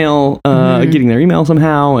your email, getting their email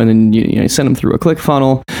somehow, and then you send them through a click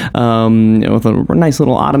funnel with a nice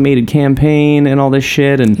little automated campaign and all this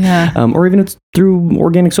shit, and or even it's through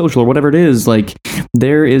organic social or whatever it is. Like,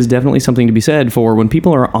 there is definitely something to be said for when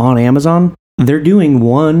people are on Amazon, they're doing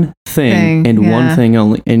one thing and one thing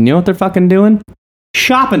only, and you know what they're fucking doing?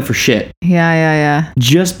 Shopping for shit. Yeah.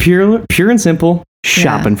 Just pure and simple.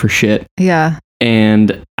 Shopping for shit. Yeah.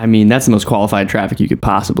 And I mean, that's the most qualified traffic you could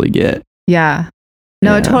possibly get. Yeah.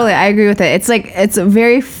 No, totally. I agree with it. It's like, it's a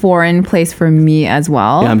very foreign place for me as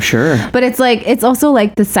well. Yeah, I'm sure. But it's like, it's also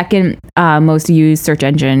like the second most used search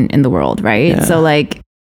engine in the world, right? Yeah. So like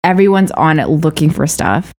everyone's on it looking for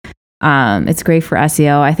stuff. It's great for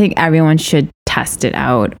SEO. I think everyone should test it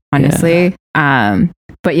out, honestly. Yeah.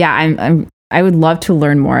 But yeah, I would love to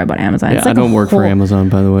learn more about Amazon. Yeah, I don't work for Amazon,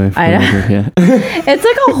 by the way. I know. It's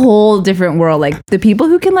like a whole different world. Like the people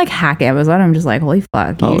who can like hack Amazon, I'm just like, holy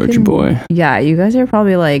fuck. Oh, it's your boy. Yeah, you guys are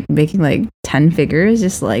probably like making like 10 figures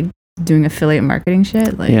just like doing affiliate marketing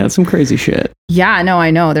shit. Like, yeah, it's some crazy shit. Yeah, no,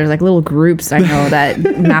 I know. There's like little groups, I know, that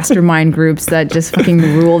mastermind groups that just fucking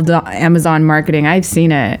ruled Amazon marketing. I've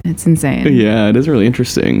seen it. It's insane. Yeah, it is really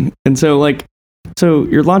interesting. And so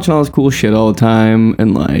you're launching all this cool shit all the time,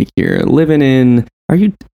 and like you're living in,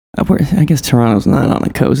 I guess Toronto's not on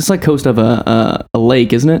the coast. It's like coast of a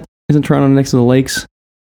lake, isn't it? Isn't Toronto next to the lakes?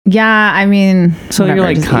 Yeah, I mean. So you're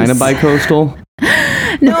like kind of bi-coastal?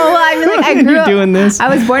 No, I mean, like I grew up doing this.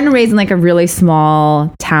 I was born and raised in like a really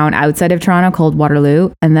small town outside of Toronto called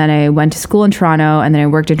Waterloo, and then I went to school in Toronto, and then I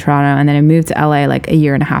worked in Toronto, and then I moved to LA like a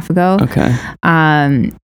year and a half ago. Okay.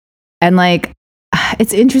 And like,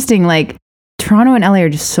 it's interesting, like Toronto and LA are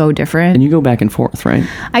just so different. And you go back and forth, right?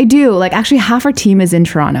 I do. Like actually half our team is in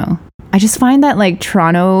Toronto. I just find that like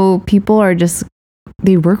Toronto people are just,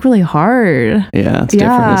 they work really hard. Yeah, it's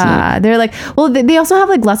different, isn't it? They're like, well, they also have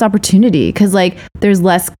like less opportunity because like there's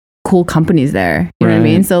less cool companies there. You know what I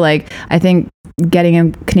mean? So like, I think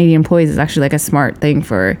getting Canadian employees is actually like a smart thing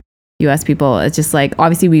for US people. It's just like,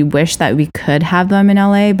 obviously we wish that we could have them in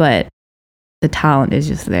LA, but the talent is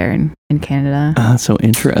just there in Canada. That's so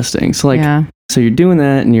interesting. So like, so you're doing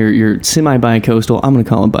that and you're semi-bi-coastal. I'm going to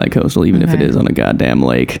call it bi-coastal, even if it is on a goddamn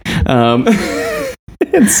lake.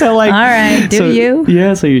 And so like, all right, you?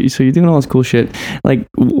 Yeah. So you're doing all this cool shit. Like,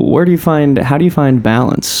 how do you find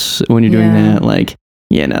balance when you're doing that? Like,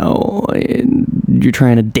 you know, you're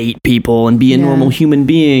trying to date people and be a normal human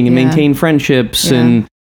being and maintain friendships and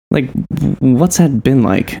like, what's that been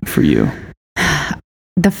like for you?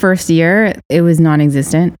 The first year, it was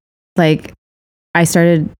non-existent. Like, I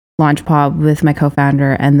started Launch Pop with my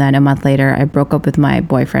co-founder, and then a month later, I broke up with my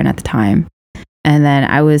boyfriend at the time. And then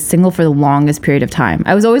I was single for the longest period of time.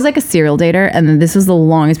 I was always like a serial dater, and then this was the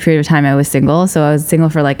longest period of time I was single. So I was single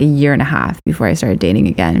for like a year and a half before I started dating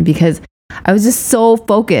again, because I was just so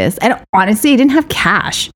focused. And honestly, I didn't have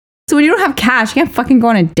cash. So when you don't have cash, you can't fucking go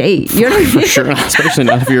on a date. You know what I mean? For sure, especially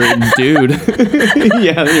not if you're a dude.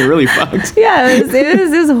 Yeah, then you're really fucked. Yeah, it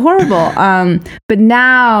was horrible. But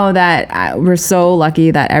now that we're so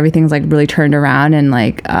lucky that everything's like really turned around and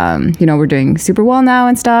like, you know, we're doing super well now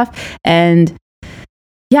and stuff. And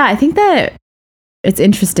yeah, I think that it's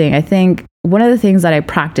interesting. I think one of the things that I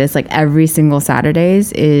practice like every single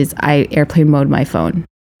Saturdays is I airplane mode my phone.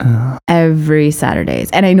 Every Saturdays.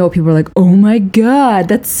 And I know people are like, oh my God,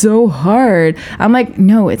 that's so hard. I'm like,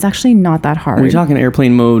 no, it's actually not that hard. Are we talking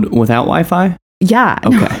airplane mode without Wi-Fi? Yeah.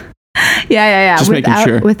 Okay. No. Yeah. Just making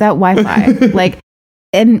sure. Without Wi-Fi. Like,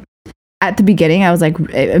 and at the beginning, I was like,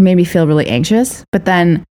 it made me feel really anxious. But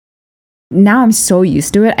then now I'm so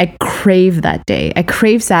used to it. I crave that day. I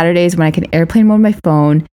crave Saturdays when I can airplane mode my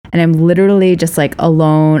phone and I'm literally just like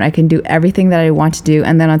alone. I can do everything that I want to do.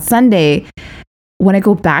 And then on Sunday, when I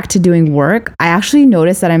go back to doing work, I actually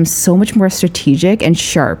notice that I'm so much more strategic and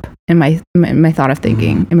sharp in my thought of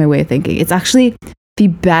thinking, in my way of thinking. It's actually the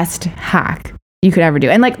best hack you could ever do.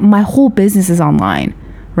 And like my whole business is online,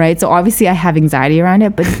 right? So obviously I have anxiety around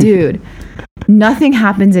it, but dude, nothing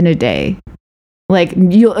happens in a day. Like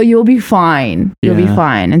you'll be fine. You'll be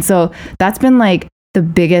fine. And so that's been like the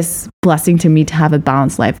biggest blessing to me to have a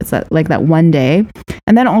balanced life. It's that like that one day.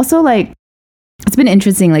 And then also like, it's been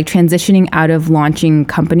interesting, like transitioning out of launching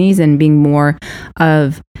companies and being more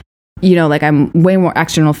of, you know, like I'm way more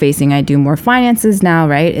external facing. I do more finances now,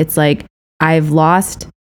 right? It's like I've lost,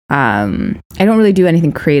 I don't really do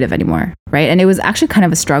anything creative anymore, right? And it was actually kind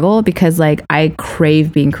of a struggle because like I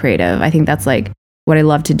crave being creative. I think that's like what I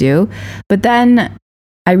love to do. But then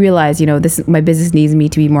I realized, you know, my business needs me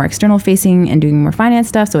to be more external facing and doing more finance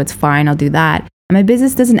stuff. So it's fine. I'll do that. And my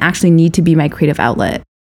business doesn't actually need to be my creative outlet.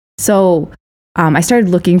 So I started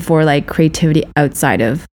looking for like creativity outside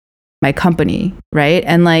of my company, right?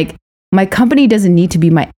 And like my company doesn't need to be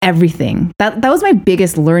my everything. That was my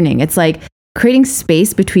biggest learning. It's like creating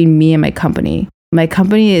space between me and my company. My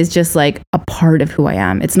company is just like a part of who I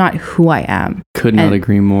am. It's not who I am. Could not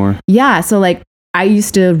agree more. Yeah. So like I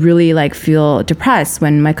used to really like feel depressed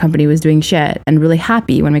when my company was doing shit and really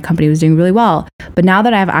happy when my company was doing really well. But now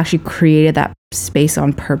that I've actually created that space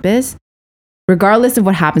on purpose, regardless of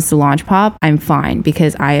what happens to Launch Pop, I'm fine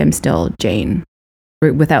because I am still Jane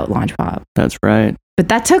without Launch Pop. That's right. But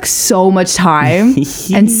that took so much time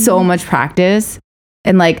and so much practice.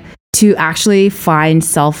 And like to actually find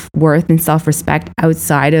self-worth and self-respect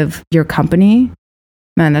outside of your company,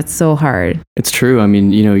 man, that's so hard. It's true. I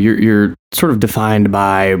mean, you know, you're sort of defined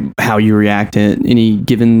by how you react in any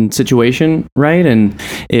given situation, right? And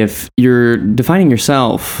if you're defining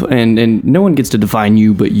yourself and no one gets to define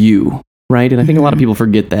you but you, right? And I think a lot of people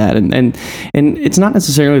forget that. And it's not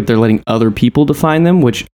necessarily that they're letting other people define them,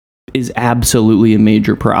 which is absolutely a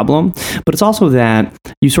major problem. But it's also that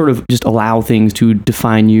you sort of just allow things to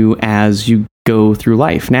define you as you go through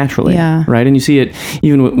life naturally, right? And you see it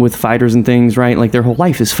even with fighters and things, right? Like their whole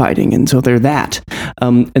life is fighting, and so they're that.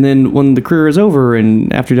 And then when the career is over,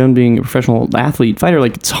 and after you're done being a professional athlete, fighter,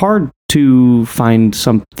 like it's hard to find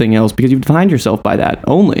something else because you've defined yourself by that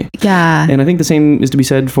only. Yeah. And I think the same is to be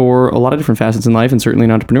said for a lot of different facets in life, and certainly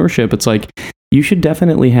in entrepreneurship. It's like you should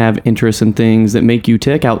definitely have interests in things that make you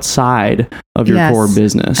tick outside of your core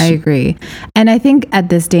business. I agree. And I think at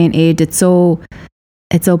this day and age, it's so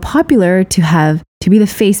popular to be the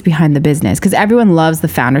face behind the business because everyone loves the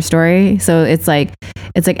founder story. So it's like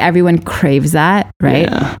everyone craves that, right?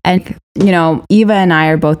 Yeah. And you know, Eva and I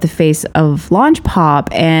are both the face of Launch Pop,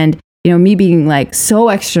 and you know, me being like so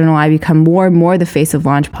external, I become more and more the face of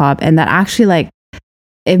Launch Pop. And that actually like,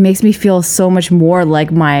 it makes me feel so much more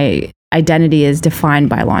like my identity is defined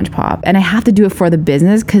by Launch Pop. And I have to do it for the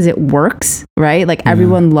business because it works, right? Like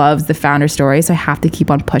everyone loves the founder story. So I have to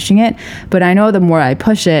keep on pushing it. But I know the more I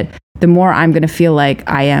push it, the more I'm going to feel like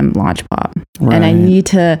I am Launch Pop. Right. And I need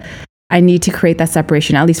to create that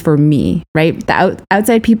separation, at least for me, right? The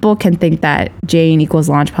outside people can think that Jane equals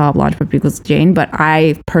Launch Pop equals Jane. But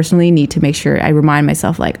I personally need to make sure I remind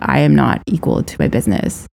myself like I am not equal to my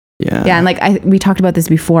business. Yeah. And like we talked about this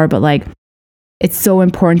before, but like, it's so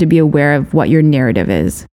important to be aware of what your narrative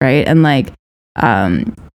is, right? And like, I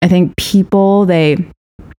think people, they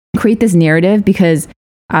create this narrative because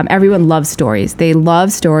everyone loves stories. They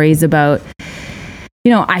love stories about,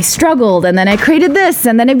 you know, I struggled and then I created this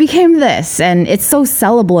and then it became this. And it's so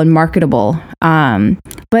sellable and marketable.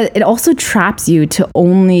 But it also traps you to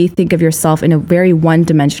only think of yourself in a very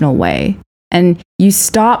one-dimensional way. And you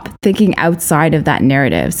stop thinking outside of that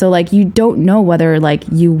narrative. So like, you don't know whether like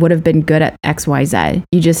you would have been good at X, Y, Z.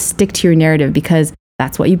 You just stick to your narrative because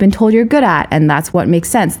that's what you've been told you're good at. And that's what makes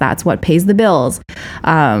sense. That's what pays the bills.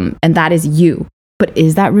 And that is you. But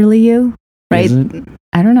is that really you? Right?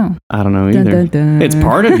 I don't know. I don't know either. Dun, dun, dun. It's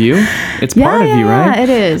part of you. It's part of you, right? Yeah, it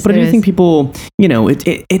is. But I do think people, you know,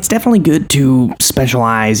 it's definitely good to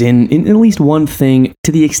specialize in at least one thing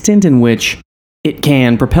to the extent in which it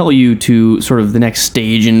can propel you to sort of the next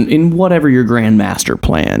stage in whatever your grandmaster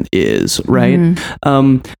plan is, right?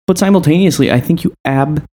 But simultaneously, I think you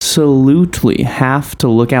absolutely have to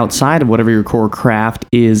look outside of whatever your core craft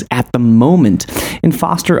is at the moment and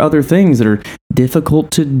foster other things that are difficult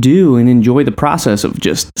to do and enjoy the process of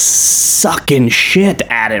just sucking shit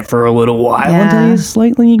at it for a little while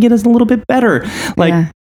until you get us a little bit better.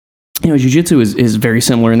 Like, you know, jiu-jitsu is very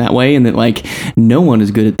similar in that way, in that like no one is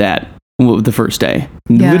good at that the first day.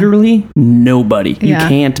 Literally nobody. You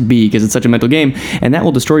can't be, because it's such a mental game, and that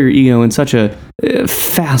will destroy your ego in such a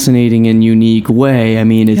fascinating and unique way. I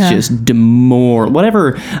mean, it's just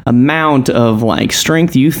whatever amount of like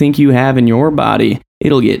strength you think you have in your body,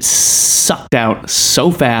 it'll get sucked out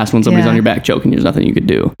so fast when somebody's on your back choking. There's nothing you could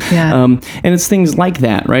do. And it's things like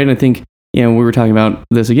that, right? And I think, you know, we were talking about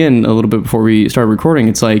this again a little bit before we started recording.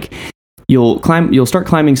 It's like you'll start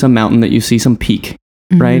climbing some mountain that you see some peak,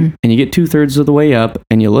 right? And you get 2/3 of the way up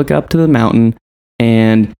and you look up to the mountain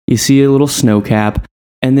and you see a little snow cap,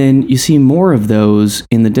 and then you see more of those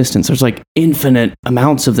in the distance. There's like infinite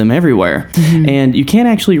amounts of them everywhere. And you can't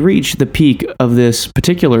actually reach the peak of this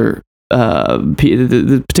particular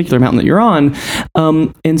the particular mountain that you're on.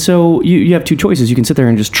 And so you have two choices. You can sit there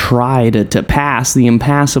and just try to pass the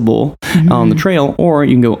impassable on the trail, or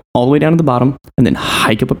you can go all the way down to the bottom and then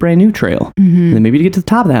hike up a brand new trail. And then maybe to get to the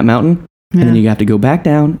top of that mountain, and then you have to go back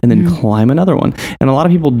down and then climb another one. And a lot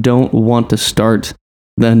of people don't want to start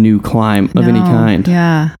the new climb of any kind.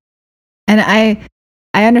 And I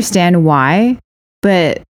understand why,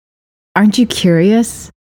 but aren't you curious?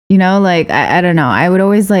 You know, like, I don't know. I would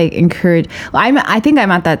always like encourage, I think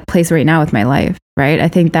I'm at that place right now with my life, right? I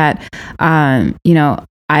think that, you know,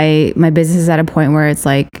 my business is at a point where it's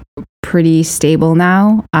like pretty stable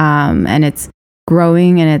now. And it's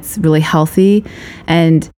growing and it's really healthy.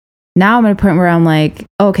 And now I'm at a point where I'm like,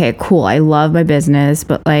 okay, cool. I love my business,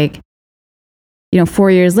 but like, you know,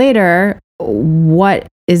 4 years later, what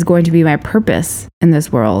is going to be my purpose in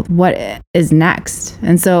this world? What is next?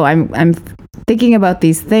 And so I'm thinking about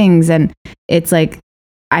these things, and it's like,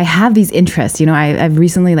 I have these interests, you know, I've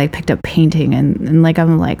recently like picked up painting, and like,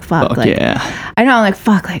 I'm like, fuck like, I know, I'm like,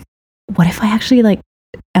 fuck, like, what if I actually like,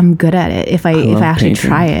 I'm good at it if I actually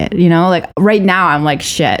try it, you know, like right now I'm like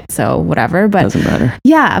shit, so whatever, but doesn't matter.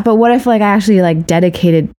 But what if like I actually like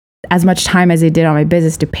dedicated as much time as I did on my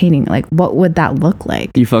business to painting? Like, what would that look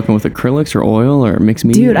like? You fucking with acrylics or oil or mixed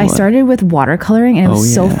media? Dude, I started with watercoloring, and it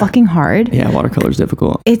was so fucking hard. Yeah, watercolor's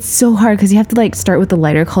difficult. It's so hard because you have to like start with the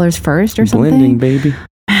lighter colors first or something. Blending, baby.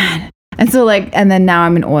 Man. And so like, and then now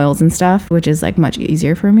I'm in oils and stuff, which is like much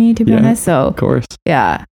easier for me, to be honest. So of course.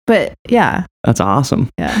 But that's awesome.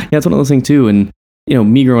 It's one of those things too. And you know,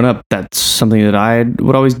 me growing up, that's something that I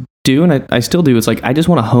would always do, and I still do. It's like, I just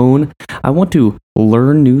want to hone. I want to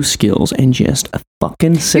learn new skills and just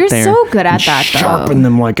fucking sit there. You're so good at that, though. Sharpen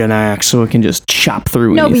them like an axe so it can just chop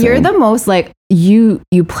through anything. But you're the most like, you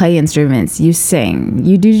play instruments, you sing,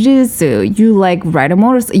 you do jiu-jitsu, you like ride a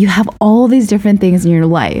motorcycle, you have all these different things in your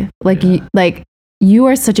life. Like you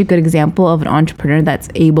are such a good example of an entrepreneur that's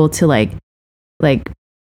able to like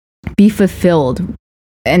be fulfilled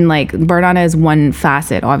and like Bardana is one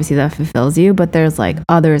facet, obviously, that fulfills you, but there's like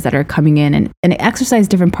others that are coming in and exercise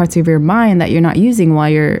different parts of your mind that you're not using while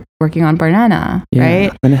you're working on Bardana,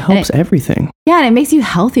 right? And it helps everything. Yeah, and it makes you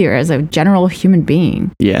healthier as a general human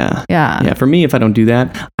being. Yeah. For me, if I don't do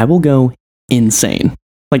that, I will go insane.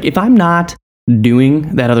 Like if I'm not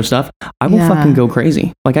doing that other stuff, I will fucking go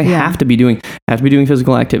crazy. Like I have to be doing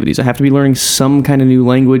physical activities. I have to be learning some kind of new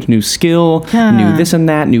language, new skill, new this and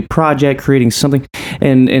that, new project, creating something.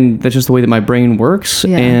 And that's just the way that my brain works.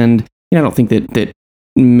 And I don't think that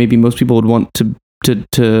maybe most people would want to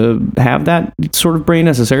have that sort of brain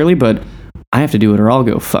necessarily, but I have to do it or I'll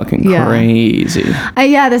go fucking crazy.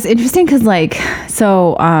 That's interesting because like,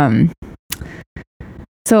 so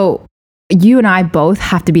you and I both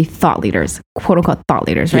have to be thought leaders, quote unquote thought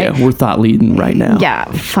leaders, right? Yeah, we're thought leading right now. Yeah,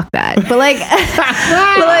 fuck that. But like,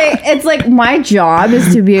 it's like my job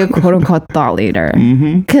is to be a quote unquote thought leader.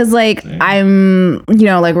 Because like I'm,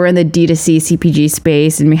 like we're in the D2C CPG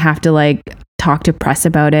space and we have to like talk to press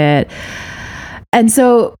about it. And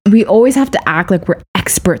so we always have to act like we're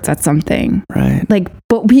experts at something. Right. Like,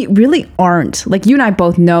 but we really aren't. Like you and I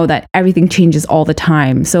both know that everything changes all the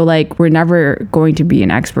time. So like we're never going to be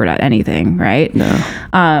an expert at anything, right?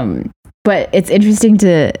 No. But it's interesting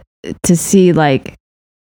to see like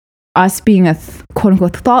us being a quote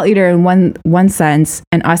unquote thought leader in one sense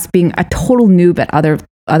and us being a total noob at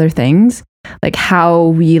other things, like how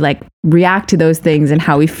we like react to those things and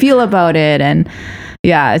how we feel about it. And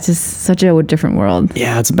yeah, it's just such a different world.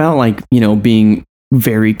 Yeah, it's about like, being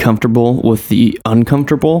very comfortable with the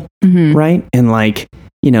uncomfortable, right? And like,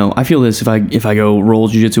 I feel this if I go roll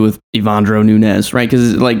jiu-jitsu with Evandro Nunes, right?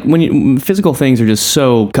 Because like physical things are just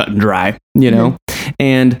so cut and dry,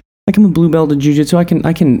 and like I'm a blue belt in jiu-jitsu, I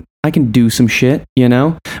can do some shit,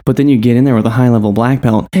 but then you get in there with a high level black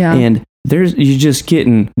belt and you're just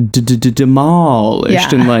getting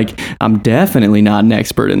demolished. And like, I'm definitely not an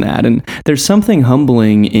expert in that. And there's something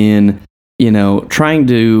humbling in, trying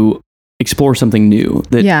to explore something new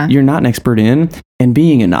that you're not an expert in and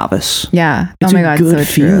being a novice. Yeah. It's a good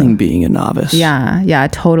feeling being a novice. Yeah,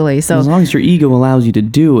 totally. So as long as your ego allows you to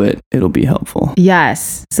do it, it'll be helpful.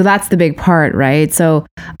 Yes. So that's the big part, right? So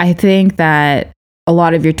I think that a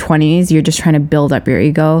lot of your 20s, you're just trying to build up your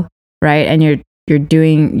ego, right? And you're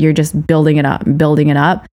just building it up.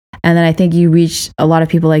 And then I think you reach a lot of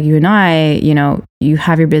people like you and I, you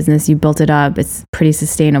have your business, you built it up, it's pretty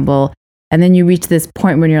sustainable. And then you reach this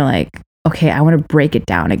point when you're like, okay, I want to break it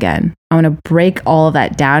down again. I want to break all of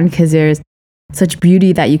that down because there's such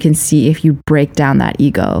beauty that you can see if you break down that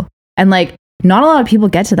ego. And like, not a lot of people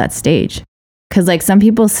get to that stage because like some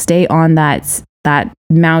people stay on that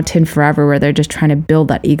mountain forever where they're just trying to build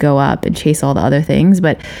that ego up and chase all the other things.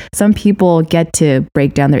 But some people get to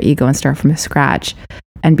break down their ego and start from scratch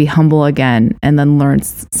and be humble again and then learn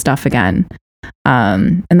stuff again.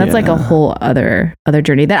 And that's like a whole other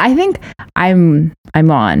journey that I think I'm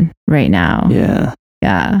on right now. Yeah.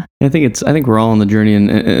 I think we're all on the journey,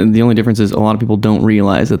 and the only difference is a lot of people don't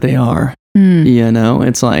realize that they are.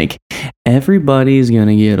 It's like everybody's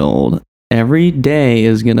gonna get old. Every day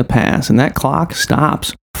is gonna pass, and that clock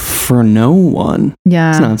stops for no one.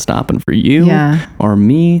 Yeah, it's not stopping for you or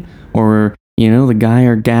me or the guy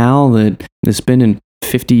or gal that is spending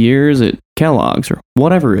 50 years at Kellogg's or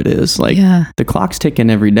whatever it is. Like the clock's ticking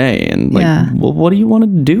every day, and like, well, what do you want to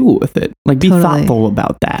do with it? Like, be thoughtful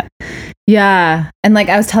about that. Yeah, and like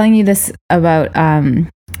I was telling you this about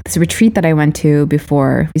this retreat that I went to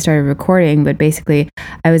before we started recording, but basically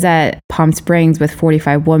I was at Palm Springs with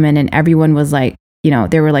 45 women, and everyone was like,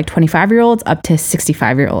 there were like 25-year-olds up to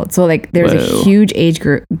 65-year-olds. So like there's a huge age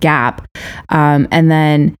group gap, and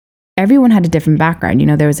then everyone had a different background.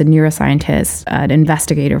 There was a neuroscientist, an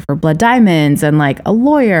investigator for blood diamonds, and like a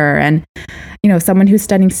lawyer, and someone who's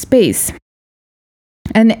studying space.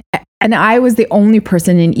 And I was the only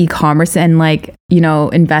person in e-commerce and like,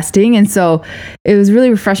 investing. And so it was really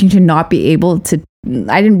refreshing to not be able to,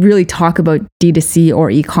 I didn't really talk about D2C or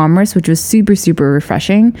e-commerce, which was super, super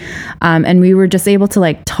refreshing. And we were just able to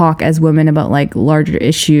like talk as women about like larger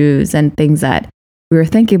issues and things that we were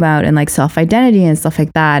thinking about and like self-identity and stuff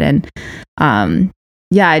like that. And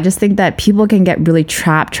I just think that people can get really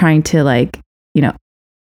trapped trying to like,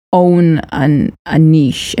 own a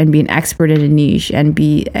niche and be an expert in a niche and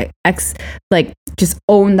be just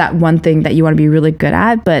own that one thing that you want to be really good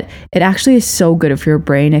at. But it actually is so good for your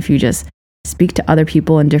brain if you just speak to other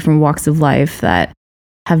people in different walks of life that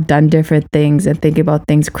have done different things and think about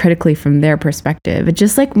things critically from their perspective. It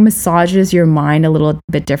just like massages your mind a little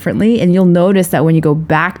bit differently. And you'll notice that when you go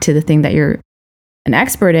back to the thing that you're an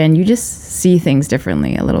expert in, you just see things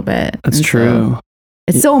differently a little bit. That's true. So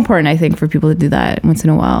It's so important, I think, for people to do that once in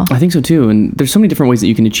a while. I think so too. And there's so many different ways that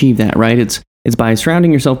you can achieve that, right? It's by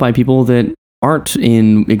surrounding yourself by people that aren't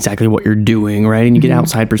in exactly what you're doing, right? And you get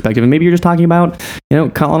outside perspective. And maybe you're just talking about,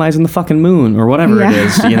 colonizing the fucking moon or whatever it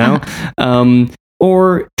is,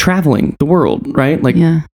 or traveling the world, right? Like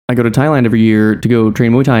I go to Thailand every year to go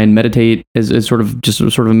train Muay Thai and meditate as sort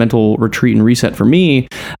of a mental retreat and reset for me,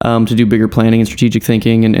 to do bigger planning and strategic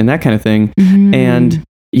thinking and that kind of thing. And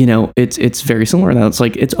it's very similar. Now it's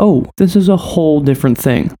like, this is a whole different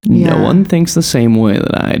thing. Yeah. No one thinks the same way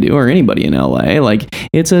that I do, or anybody in LA. Like,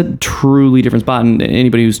 it's a truly different spot. And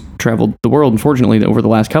anybody who's traveled the world, unfortunately, over the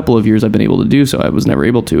last couple of years, I've been able to do so. I was never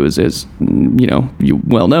able to, as you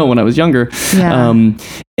well know, when I was younger. Yeah.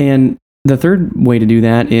 And the third way to do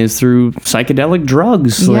that is through psychedelic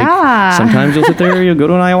drugs. Like, sometimes you'll sit there, you'll go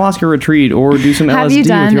to an ayahuasca retreat, or do some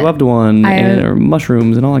LSD with your loved one, or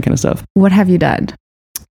mushrooms and all that kind of stuff. What have you done?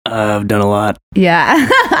 I've done a lot. Yeah.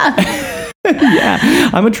 Yeah,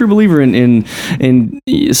 I'm a true believer in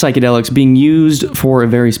psychedelics being used for a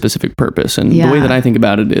very specific purpose. And the way that I think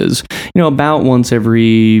about it is, about once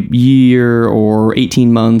every year or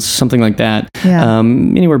 18 months, something like that. Yeah.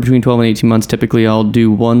 Anywhere between 12 and 18 months, typically I'll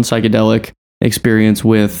do one psychedelic experience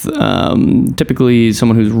with typically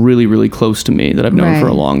someone who's really, really close to me that I've known for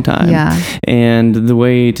a long time. Yeah. And the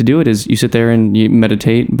way to do it is you sit there and you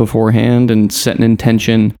meditate beforehand and set an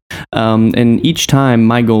intention. And each time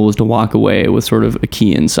my goal is to walk away with sort of a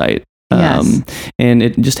key insight. And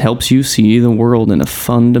it just helps you see the world in a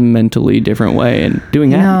fundamentally different way. And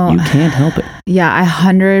doing that, you can't help it. Yeah, I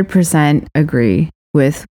 100% agree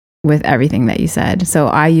with everything that you said. So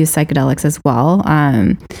I use psychedelics as well.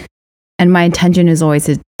 And my intention is always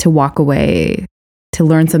to walk away, to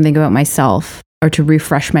learn something about myself or to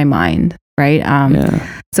refresh my mind. Right.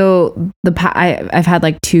 So I've had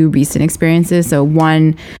like 2 recent experiences. So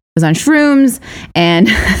one was on shrooms and,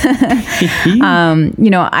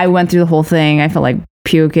 I went through the whole thing. I felt like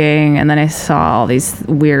puking. And then I saw all these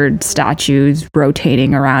weird statues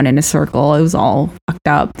rotating around in a circle. It was all fucked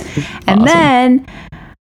up. And then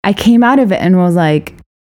I came out of it and was like,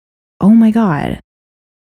 oh my God.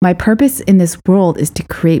 My purpose in this world is to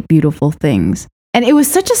create beautiful things. And it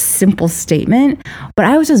was such a simple statement, but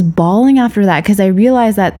I was just bawling after that because I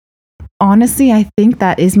realized that, honestly, I think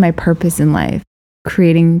that is my purpose in life,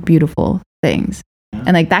 creating beautiful things.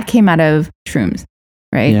 And like that came out of shrooms,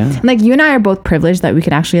 right? Yeah. And like you and I are both privileged that we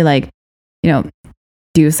can actually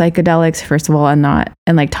do psychedelics, first of all, and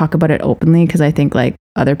like talk about it openly. Because I think like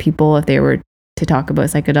other people, if they were to talk about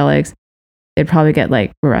psychedelics, they'd probably get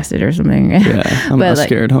like arrested or something. Yeah, I'm not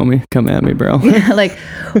scared, homie. Come at me, bro. Like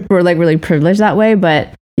we're like really privileged that way.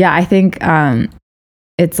 But yeah, I think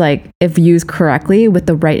it's like if used correctly with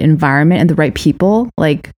the right environment and the right people,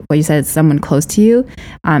 like what you said, someone close to you,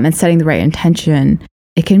 and setting the right intention,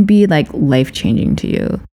 it can be like life-changing to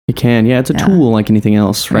you. It can. Yeah, it's a tool like anything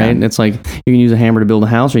else, right? Yeah. It's like you can use a hammer to build a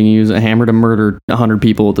house or you can use a hammer to murder 100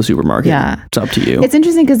 people at the supermarket. Yeah. It's up to you. It's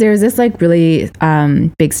interesting because there was this like really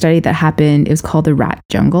big study that happened. It was called the Rat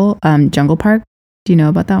Jungle Park. Do you know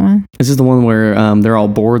about that one? This is the one where they're all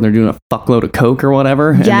bored and they're doing a fuckload of coke or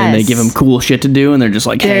whatever. And then they give them cool shit to do and they're just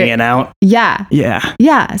like hanging out. Yeah. Yeah.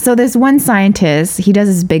 Yeah. So there's one scientist, he does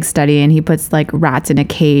this big study and he puts like rats in a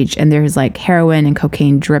cage and there's like heroin and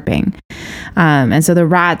cocaine dripping. And so the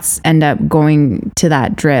rats end up going to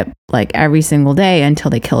that drip like every single day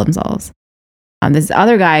until they kill themselves. This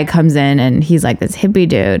other guy comes in and he's like this hippie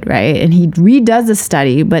dude, right? And he redoes the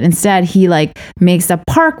study, but instead he like makes a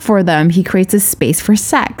park for them. He creates a space for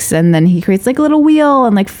sex and then he creates like a little wheel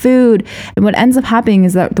and like food. And what ends up happening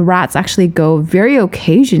is that the rats actually go very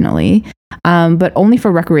occasionally, but only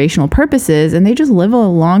for recreational purposes. And they just live a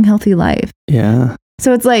long, healthy life. Yeah.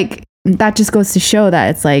 So it's like, that just goes to show that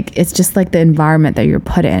it's like, it's just like the environment that you're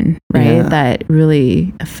put in, right? Yeah. That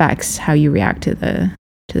really affects how you react to the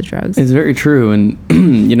drugs. It's very true. And,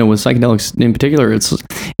 with psychedelics in particular, it's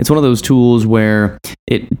one of those tools where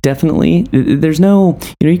it definitely, there's no,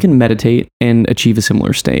 you can meditate and achieve a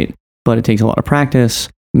similar state, but it takes a lot of practice,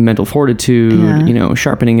 mental fortitude,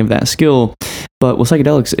 sharpening of that skill. But with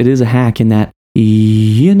psychedelics, it is a hack in that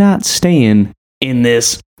you're not staying in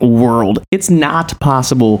this world. It's not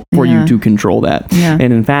possible for you to control that. Yeah.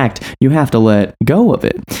 And in fact, you have to let go of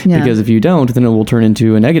it because if you don't, then it will turn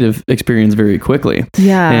into a negative experience very quickly.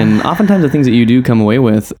 Yeah. And oftentimes the things that you do come away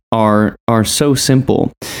with are so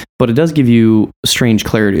simple, but it does give you strange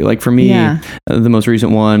clarity. Like for me, the most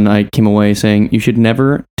recent one, I came away saying you should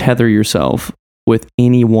never tether yourself with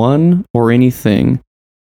anyone or anything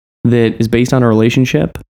that is based on a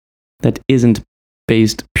relationship that isn't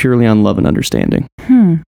based purely on love and understanding.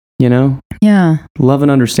 you know? Yeah. Love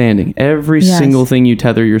and understanding. Every single thing you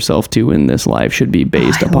tether yourself to in this life should be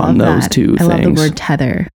based upon those two things. I love the word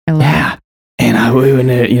tether. I love it. And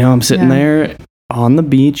I'm sitting there on the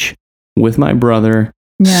beach with my brother,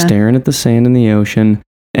 staring at the sand and the ocean,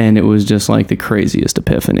 and it was just like the craziest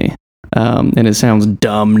epiphany. And it sounds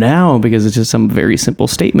dumb now because it's just some very simple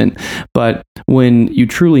statement. But when you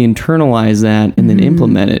truly internalize that and then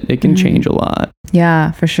implement it, it can change a lot.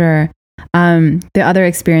 Yeah, for sure. The other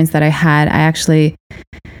experience that I had, I actually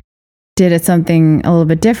did something a little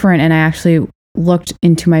bit different, and I actually looked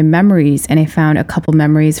into my memories, and I found a couple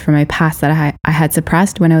memories from my past that I had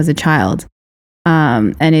suppressed when I was a child.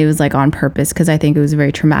 And it was like on purpose because I think it was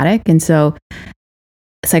very traumatic. And so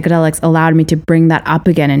psychedelics allowed me to bring that up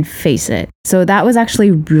again and face it. So that was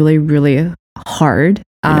actually really, really hard.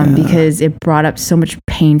 Because it brought up so much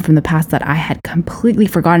pain from the past that I had completely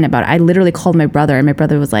forgotten about. I literally called my brother, and my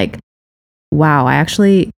brother was like, wow, I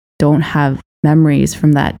actually don't have memories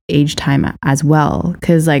from that age time as well.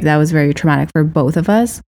 Cause like that was very traumatic for both of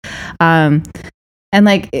us. And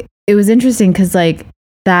like, it was interesting cause like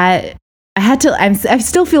that I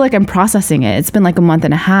still feel like I'm processing it. It's been like a month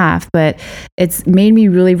and a half, but it's made me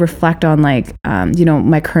really reflect on like,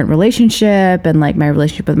 my current relationship and like my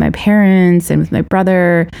relationship with my parents and with my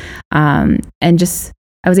brother. And just,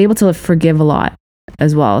 I was able to forgive a lot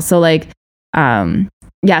as well. So like,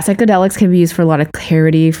 psychedelics can be used for a lot of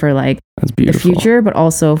clarity for like the future, but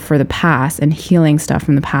also for the past and healing stuff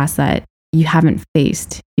from the past that you haven't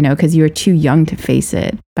faced, because you were too young to face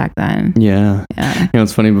it back then. Yeah.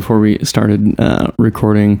 It's funny, before we started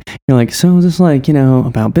recording, you're like, so is this like,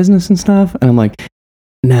 about business and stuff? And I'm like,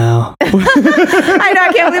 no. I know,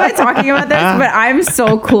 I can't believe I'm talking about this, but I'm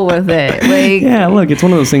so cool with it. Like, yeah, look, it's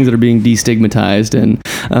one of those things that are being destigmatized, and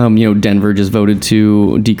Denver just voted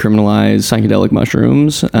to decriminalize psychedelic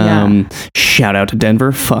mushrooms. Shout out to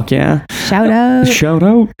Denver. Fuck yeah. Shout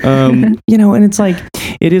out. And it's like,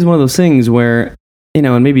 it is one of those things where,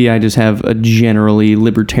 and maybe I just have a generally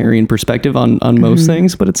libertarian perspective on most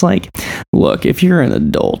things, but it's like, look, if you're an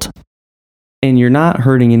adult and you're not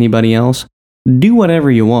hurting anybody else, do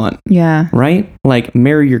whatever you want. Yeah. Right? Like,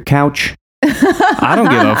 marry your couch. I don't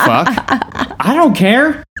give a fuck. I don't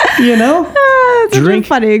care. Drink,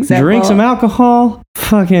 funny example. Drink some alcohol.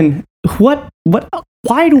 Fucking what?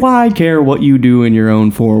 Why do I care what you do in your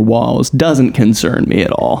own four walls? Doesn't concern me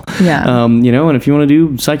at all. Yeah. And if you want to do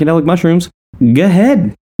psychedelic mushrooms, go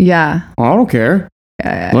ahead. Yeah. I don't care.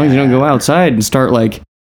 As long as you don't go outside and start like,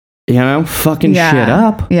 fucking shit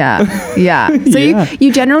up. Yeah. So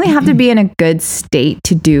you generally have to be in a good state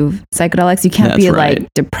to do psychedelics. You can't be like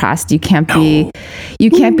depressed. You can't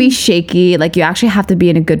be shaky. Like, you actually have to be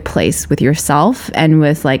in a good place with yourself and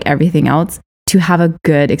with like everything else to have a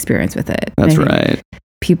good experience with it. That's right.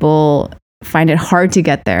 People find it hard to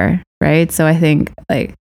get there, right? So I think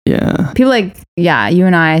like, people like, you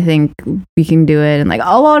and I think we can do it. And like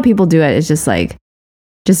a lot of people do it. It's just like,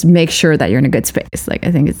 just make sure that you're in a good space. Like,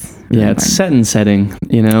 I think it's really it's set and setting,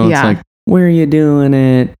 it's like, where are you doing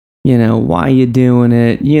it? Why you doing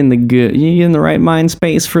it? You in the right mind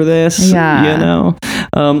space for this? And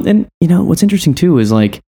what's interesting too is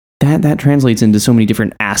like that translates into so many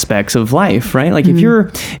different aspects of life, right? Like, if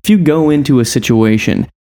you go into a situation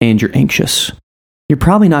and you're anxious, you're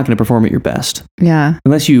probably not going to perform at your best. Yeah.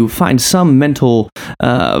 Unless you find some mental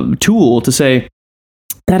tool to say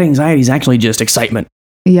that anxiety is actually just excitement.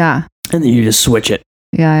 Yeah. And then you just switch it.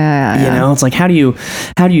 Yeah. It's like, how do you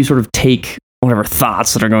sort of take whatever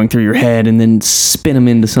thoughts that are going through your head and then spin them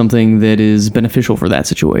into something that is beneficial for that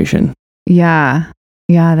situation? Yeah.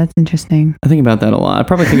 Yeah, that's interesting. I think about that a lot. I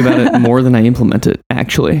probably think about it more than I implement it,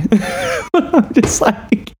 actually. I'm just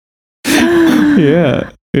like,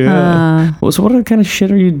 yeah. Well, so what kind of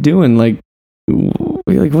shit are you doing? Like,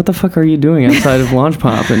 what the fuck are you doing outside of Launch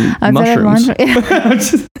Pop and mushrooms?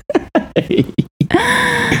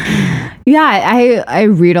 I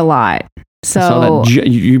read a lot. So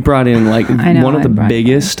you brought in like one of the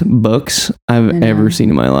biggest books I've ever seen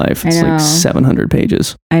in my life. It's like 700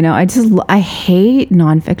 pages. I know. I hate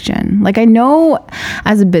nonfiction. Like, I know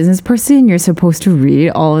as a business person, you're supposed to read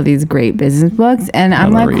all of these great business books. And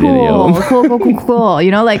I'm like, cool.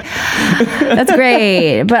 Like, that's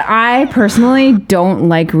great. But I personally don't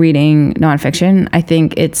like reading nonfiction. I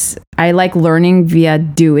think I like learning via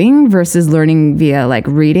doing versus learning via like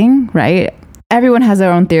reading, right? Everyone has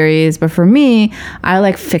their own theories, but for me, I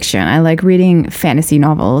like fiction. I like reading fantasy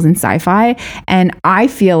novels and sci-fi, and I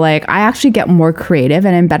feel like I actually get more creative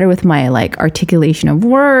and I'm better with my like articulation of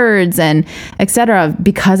words and etc.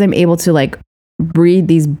 because I'm able to like read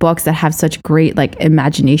these books that have such great like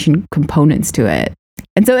imagination components to it.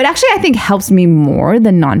 And so it actually, I think, helps me more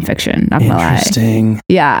than nonfiction. Not gonna lie. Interesting.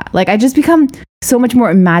 Yeah. Like I just become so much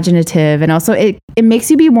more imaginative, and also it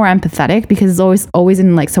makes you be more empathetic because it's always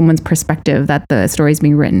in like someone's perspective that the story is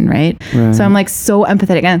being written, right? So I'm like so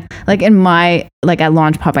empathetic, and like in my like at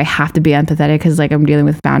Launch Pop, I have to be empathetic because like I'm dealing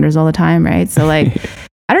with founders all the time, right? So like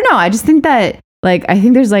I don't know. I just think that like I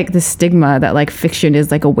think there's like this stigma that like fiction is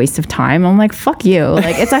like a waste of time. I'm like, fuck you.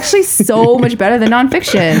 Like it's actually so much better than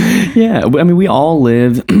nonfiction. Yeah, I mean, we all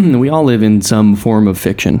live in some form of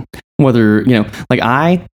fiction. Whether like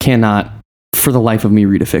I cannot, for the life of me,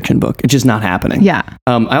 read a fiction book. It's just not happening. Yeah.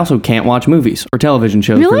 I also can't watch movies or television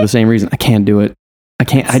shows for the same reason. I can't do it. I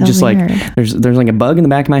can't. That's I just weird. like there's like a bug in the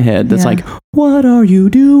back of my head that's like, what are you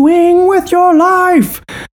doing with your life?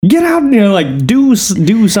 Get out, like do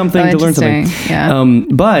something to learn something. Yeah.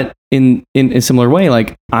 But in a similar way,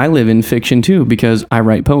 like I live in fiction too because I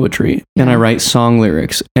write poetry and I write song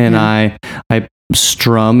lyrics and I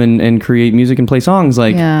strum and create music and play songs.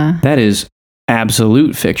 Like that is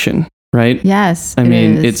absolute fiction. Right? Yes. I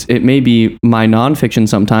mean, it may be my nonfiction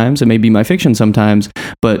sometimes, it may be my fiction sometimes,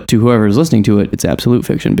 but to whoever is listening to it, it's absolute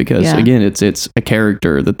fiction because again, it's a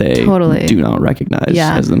character that they do not recognize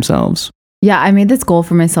as themselves. Yeah, I made this goal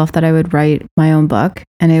for myself that I would write my own book,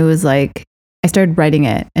 and it was like I started writing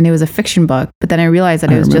it, and it was a fiction book, but then I realized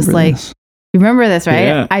that it was just like, you remember this, right?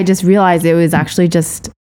 Yeah. I just realized it was actually just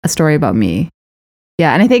a story about me.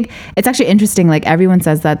 Yeah, and I think it's actually interesting. Like everyone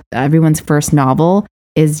says that everyone's first novel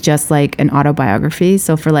is just like an autobiography.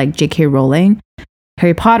 So for like J.K. Rowling,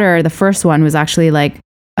 Harry Potter, the first one was actually like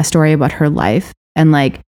a story about her life, and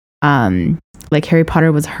like Harry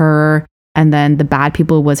Potter was her, and then the bad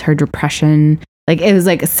people was her depression. Like it was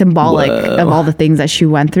like symbolic of all the things that she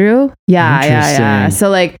went through. Yeah. So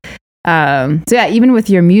like even with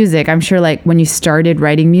your music, I'm sure like when you started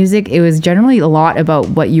writing music, it was generally a lot about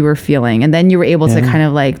what you were feeling, and then you were able to kind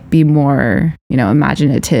of like be more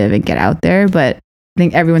imaginative and get out there. But I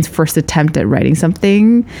think everyone's first attempt at writing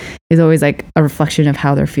something is always like a reflection of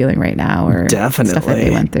how they're feeling right now or stuff that they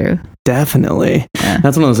went through. Definitely. Yeah.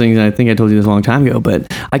 That's one of those things, I think I told you this a long time ago, but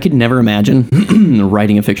I could never imagine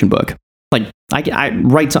writing a fiction book. Like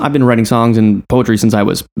I've been writing songs and poetry since I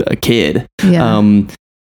was a kid. Yeah.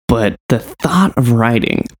 But the thought of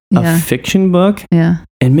writing a fiction book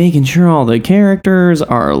and making sure all the characters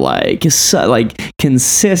are like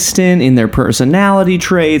consistent in their personality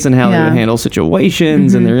traits and how they would handle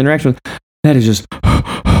situations and their interactions, that is just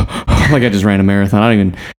like I just ran a marathon. I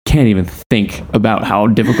can't even think about how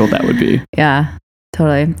difficult that would be. Yeah,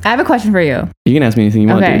 totally. I have a question for you. You can ask me anything you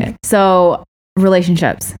want, dude. So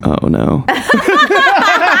relationships. Oh no.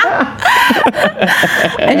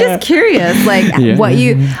 I'm just curious,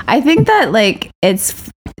 I think that like it's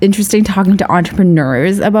interesting talking to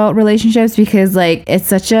entrepreneurs about relationships because like it's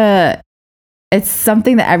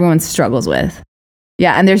something that everyone struggles with.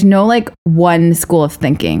 Yeah. And there's no like one school of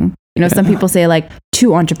thinking. Some people say like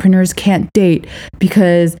 2 entrepreneurs can't date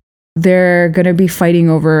because they're going to be fighting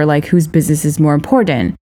over like whose business is more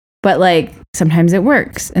important. But like sometimes it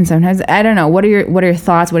works, and sometimes I don't know. What are your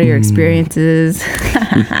thoughts? What are your experiences?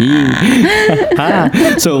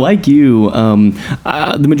 So like you,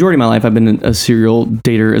 the majority of my life I've been a serial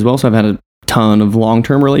dater as well. So I've had a ton of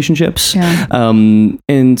long-term relationships. Yeah.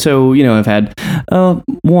 And so, I've had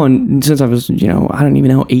one since I was, I don't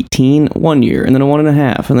even know, 18, 1 year, and then a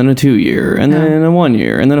 1.5, and then a 2 year, and then a 1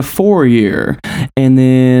 year, and then a 4 year, and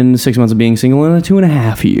then 6 months of being single and a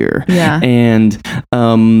 2.5 year. Yeah. And,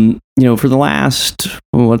 for the last,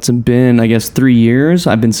 what's it been, I guess 3 years,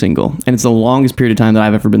 I've been single, and it's the longest period of time that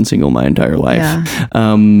I've ever been single my entire life.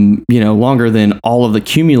 Yeah. Longer than all of the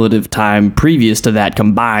cumulative time previous to that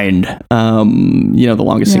combined, the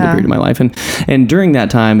longest single period of my life. And during that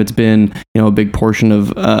time, it's been, a big portion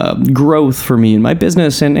of growth for me in my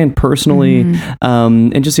business and personally,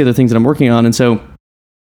 and just the other things that I'm working on. And so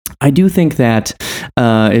I do think that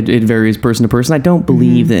it varies person to person. I don't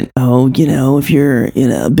believe that, if you're,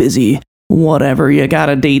 busy, whatever, you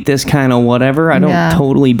gotta date this kind of whatever. I don't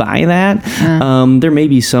totally buy that. There may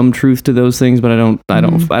be some truth to those things, but I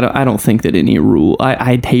don't think that any rule.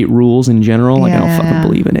 I hate rules in general. Like I don't fucking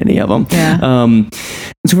believe in any of them. Yeah.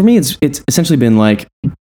 So for me, it's essentially been like,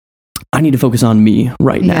 I need to focus on me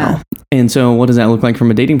right now. And so what does that look like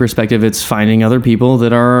from a dating perspective? It's finding other people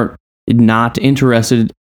that are not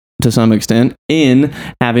interested to some extent in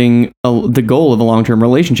having the goal of a long-term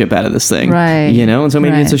relationship out of this thing, right? And so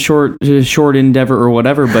maybe it's a short endeavor or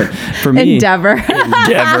whatever, but for me, endeavor, but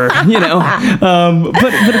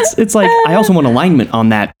it's like, I also want alignment on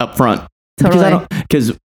that up front. Totally.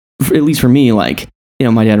 Because at least for me, like,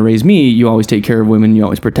 my dad raised me, you always take care of women, you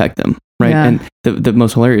always protect them. Right. Yeah. And the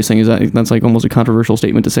most hilarious thing is that's like almost a controversial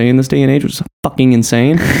statement to say in this day and age, which is fucking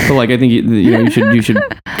insane. But like, I think you should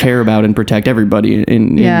care about and protect everybody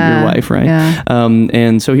in your life. Right. Yeah.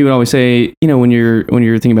 And so he would always say, when you're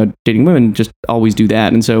thinking about dating women, just always do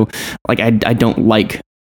that. And so like, I don't like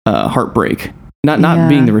heartbreak. Not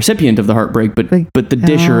being the recipient of the heartbreak, but the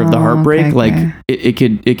disher of the heartbreak. Okay, like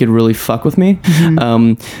it could really fuck with me.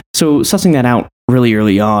 Mm-hmm. So sussing that out really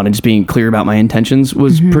early on and just being clear about my intentions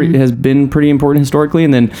has been pretty important historically.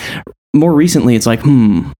 And then more recently, it's like,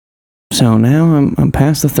 so now I'm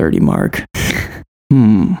past the 30 mark.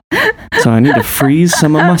 So I need to freeze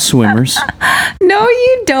some of my swimmers. No,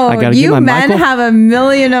 you don't. You men have a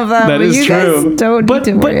million of them. That is you true. Guys don't need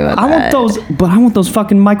to worry about that. I want those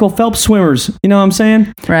fucking Michael Phelps swimmers. You know what I'm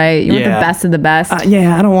saying? Right. You want the best of the best. I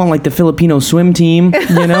don't want like the Filipino swim team, or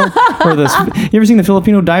you ever seen the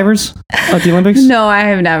Filipino divers at the Olympics? No, I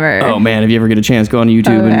have never. Oh man, if you ever get a chance, go on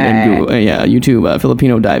YouTube and Google, YouTube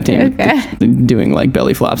Filipino dive team doing like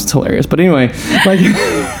belly flops. It's hilarious. But anyway,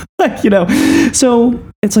 so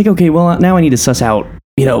it's like, okay, well now I need to suss out,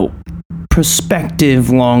 prospective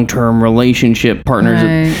long-term relationship partners,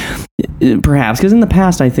 perhaps, because in the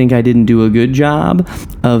past I think I didn't do a good job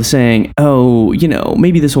of saying,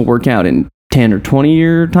 maybe this will work out in 10 or 20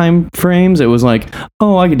 year time frames. It was like,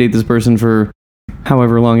 I could date this person for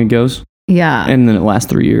however long it goes, and then it lasts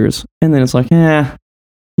 3 years, and then it's like, So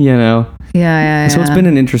it's been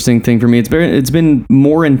an interesting thing for me. It's been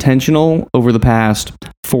more intentional over the past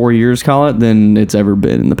 4 years, call it, than it's ever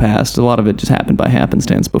been in the past. A lot of it just happened by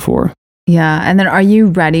happenstance before. Yeah. And then are you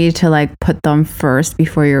ready to like put them first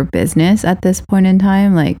before your business at this point in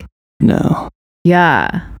time? Like, no.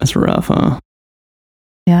 Yeah. That's rough, huh?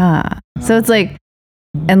 Yeah. So it's like,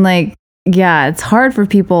 and like, it's hard for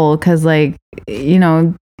people because like,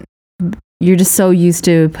 you're just so used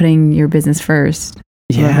to putting your business first.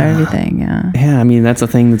 Everything. Yeah. I mean, that's a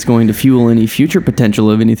thing that's going to fuel any future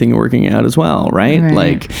potential of anything working out as well, right?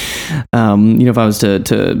 Like, if I was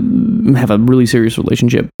to have a really serious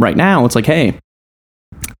relationship right now, it's like, hey,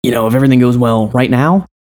 if everything goes well right now,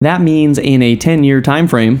 that means in a 10-year time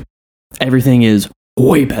frame, everything is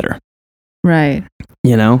way better. Right.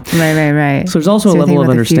 Right. So there's also a level of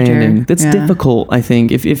understanding that's difficult, I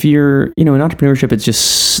think. If you're, in entrepreneurship, it's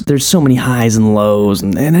just, there's so many highs and lows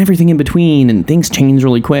and everything in between, and things change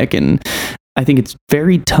really quick. And I think it's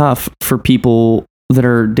very tough for people that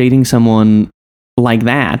are dating someone like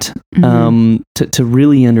that, to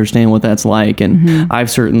really understand what that's like. And I've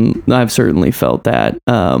certainly felt that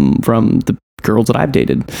from the girls that I've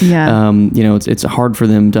dated. It's hard for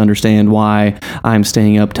them to understand why I'm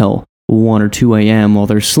staying up till 1 or 2 a.m. while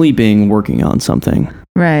they're sleeping, working on something.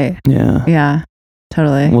 Right. Yeah,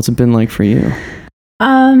 totally. What's it been like for you?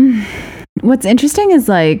 What's interesting is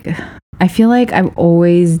like, I feel like I'm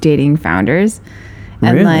always dating founders.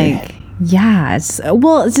 And really? Like, it's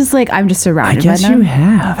just like, I'm just surrounded by them. I guess you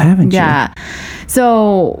have, haven't you? Yeah.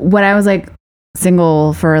 So when I was like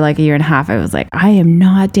single for like a year and a half, I was like, I am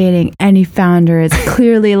not dating any founder. It's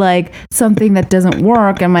clearly like something that doesn't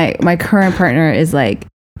work. And my current partner is like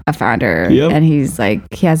a founder, and he's like,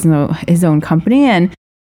 he has his own company, and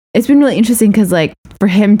it's been really interesting because like for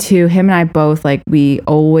him and I both, like, we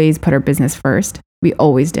always put our business first. We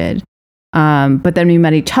always did. But then we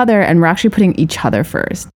met each other, and we're actually putting each other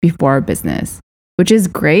first before our business, which is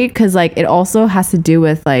great because like it also has to do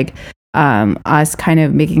with like us kind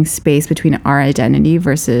of making space between our identity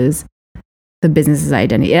versus the business's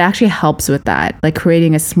identity. It actually helps with that, like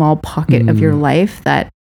creating a small pocket of your life that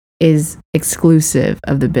is exclusive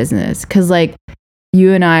of the business. Cause like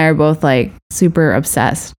you and I are both like super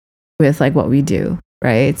obsessed with like what we do.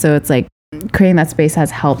 Right. So it's like creating that space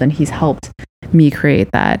has helped, and he's helped me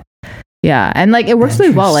create that. Yeah. And like, it works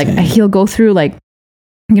really well. Like he'll go through like,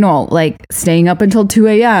 like staying up until 2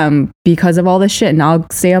 a.m. because of all this shit. And I'll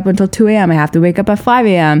stay up until 2 a.m. I have to wake up at 5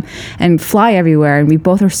 a.m. and fly everywhere. And we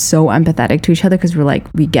both are so empathetic to each other because we're like,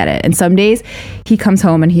 we get it. And some days he comes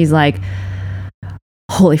home and he's like,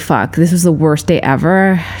 holy fuck, this was the worst day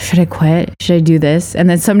ever. Should I quit? Should I do this? And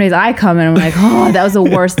then some days I come and I'm like, oh, that was the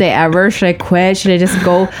worst day ever. Should I quit? Should I just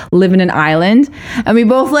go live in an island? And we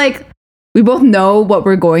both know what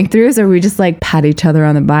we're going through. So we just like pat each other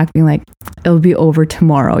on the back being like, it'll be over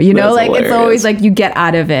tomorrow. That's like hilarious. It's always like you get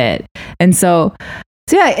out of it. And so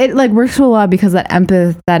yeah, it like works a lot because that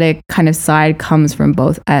empathetic kind of side comes from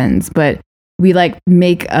both ends. But we like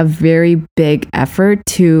make a very big effort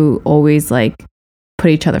to always like put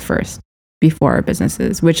each other first before our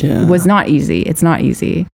businesses, which was not easy. It's not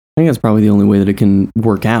easy. I think that's probably the only way that it can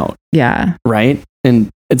work out. Yeah. Right. And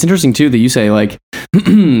it's interesting too that you say like,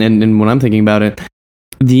 and when I'm thinking about it,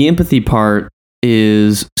 the empathy part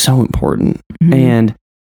is so important. And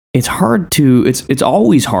it's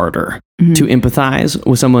always harder to empathize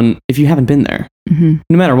with someone if you haven't been there.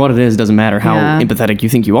 No matter what it is, it doesn't matter how empathetic you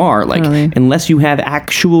think you are. Like, unless you have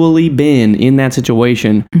actually been in that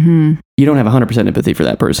situation, you don't have 100% empathy for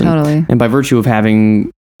that person. And by virtue of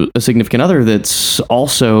having a significant other that's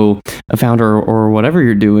also a founder or whatever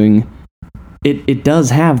you're doing, it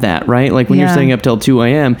does have that, right? Like when you're staying up till 2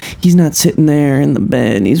 a.m., he's not sitting there in the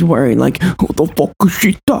bed and he's worried like, who the fuck is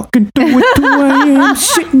she talking to at 2 a.m.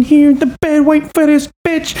 sitting here in the bed waiting for this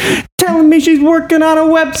bitch telling me she's working on a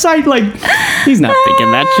website. Like, he's not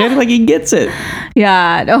thinking that shit. Like, he gets it.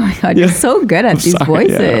 Yeah. Oh my God. You're so good at these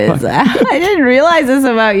voices. I didn't realize this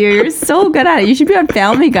about you. You're so good at it. You should be on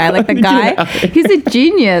Family Guy. Like the guy, he's a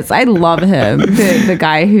genius. I love him. The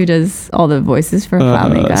guy who does all the voices for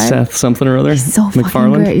Family Guy. Seth something or other. He's so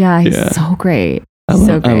fucking great. Yeah, he's so great. I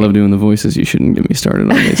love doing the voices. You shouldn't get me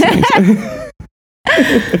started on these things.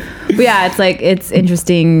 But yeah, it's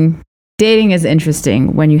interesting. Dating is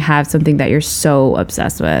interesting when you have something that you're so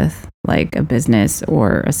obsessed with, like a business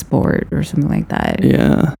or a sport or something like that.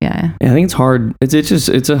 Yeah. I think it's hard.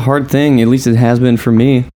 It's a hard thing. At least it has been for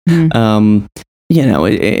me. It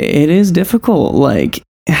is difficult. Like,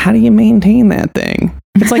 how do you maintain that thing?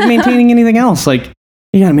 It's like maintaining anything else. Like,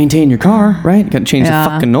 you gotta maintain your car, right? You gotta change the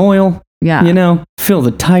fucking oil. Yeah. Fill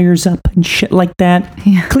the tires up and shit like that.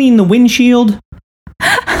 Yeah. Clean the windshield.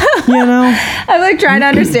 I'm like trying to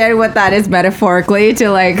understand what that is metaphorically to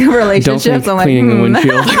like relationships. Don't think cleaning the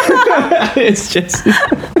windshield. It's just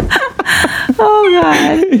oh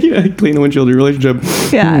God. Yeah, clean the windshield of your relationship.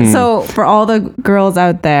 Yeah. So for all the girls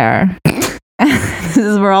out there, this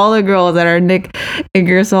is for all the girls that are Nick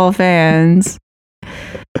Ingersoll fans.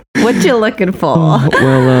 What you looking for?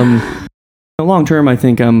 Long term, I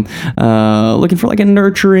think I'm looking for like a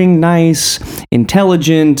nurturing, nice,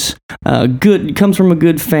 intelligent, good, comes from a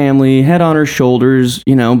good family, head on her shoulders,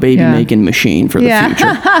 baby making machine for the future.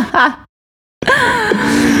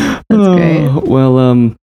 That's great.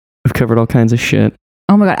 We've covered all kinds of shit.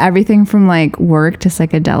 Oh my God, everything from like work to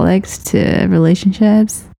psychedelics to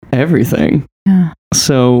relationships. Everything. Yeah.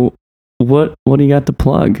 So what do you got to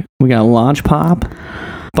plug? We got Launch Pop.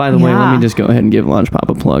 By the way, let me just go ahead and give Launch Pop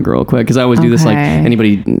a plug real quick, because I always do this like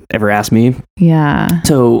anybody ever ask me. Yeah.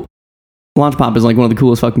 So Launch Pop is like one of the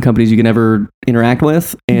coolest fucking companies you can ever interact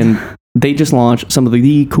with, and they just launched some of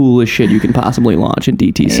the coolest shit you can possibly launch in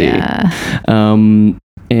DTC. Yeah.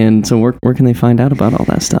 And so where can they find out about all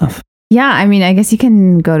that stuff? Yeah, I mean, I guess you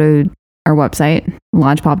can go to our website,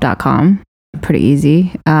 launchpop.com. Pretty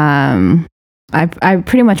easy. I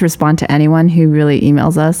pretty much respond to anyone who really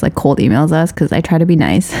emails us, like cold emails us, because I try to be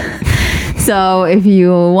nice. So if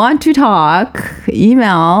you want to talk,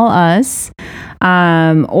 email us,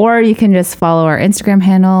 or you can just follow our Instagram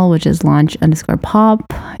handle, which is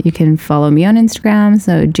launch_pop. You can follow me on Instagram,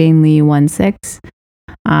 so JaneLee16.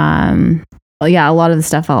 A lot of the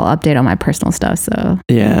stuff I'll update on my personal stuff. So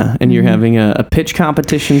yeah, and you're having a pitch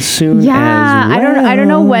competition soon. Yeah, as well. I don't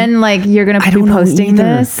know when like you're gonna be posting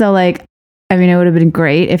this. So like, I mean, it would have been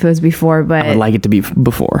great if it was before, but I would like it to be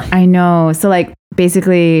before. I know. So like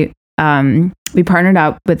basically, we partnered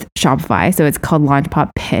up with Shopify. So it's called Launch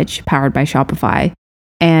Pop Pitch, powered by Shopify.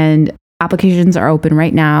 And applications are open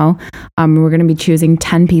right now. We're going to be choosing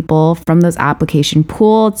 10 people from those application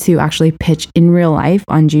pool to actually pitch in real life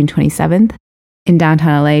on June 27th in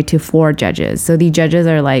downtown LA to 4 judges. So the judges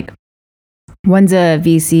are like, one's a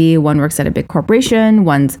VC, one works at a big corporation,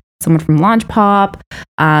 one's someone from Launch Pop,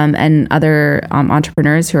 and other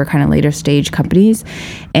entrepreneurs who are kind of later stage companies.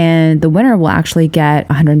 And the winner will actually get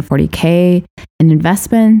 $140K in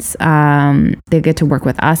investments. They get to work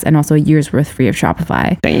with us and also a year's worth free of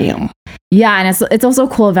Shopify. Damn. Yeah, and it's also a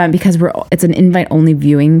cool event because it's an invite-only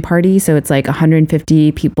viewing party. So it's like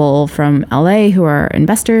 150 people from LA who are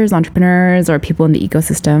investors, entrepreneurs, or people in the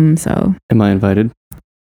ecosystem. So am I invited?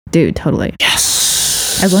 Dude, totally. Yes.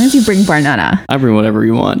 As long as you bring Barnana. I bring whatever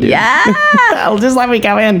you want, dude. Yeah. Just let me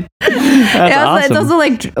come in. That's awesome. It's also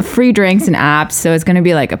like free drinks and apps. So it's going to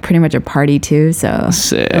be like pretty much a party too. So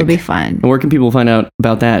sick. It'll be fun. And where can people find out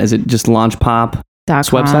about that? Is it just LaunchPop's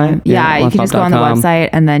website? Yeah, you can just go on the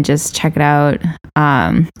website and then just check it out.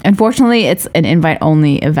 Unfortunately, it's an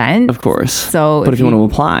invite-only event. Of course. So but if you want to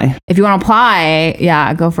apply. If you want to apply,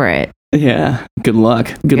 yeah, go for it. Yeah. Good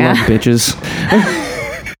luck. Good luck, bitches.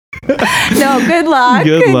 No, good luck.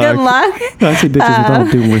 Good luck. I say bitches with all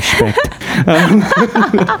due respect.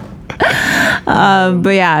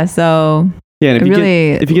 But yeah, so yeah, and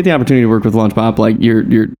if you get the opportunity to work with Launch Pop, like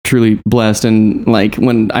you're truly blessed. And like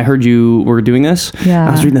when I heard you were doing this,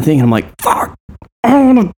 I was reading the thing and I'm like, fuck, I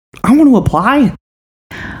want to apply.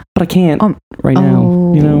 But I can't right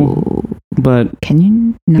now, you know. But can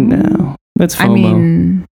you? No, that's FOMO. I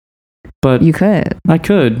mean, but you could. I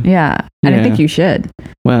could. Yeah, and I think you should.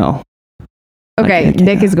 Well. Okay,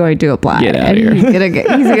 Nick is going to apply. Get out of here. He's gonna get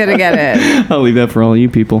it. I'll leave that for all you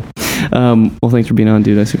people. Well, thanks for being on,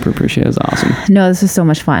 dude. I super appreciate it. It was awesome. No, this was so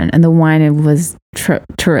much fun, and the wine was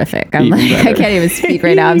terrific. I'm like, I can't even speak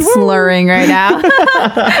right now. I'm slurring right now.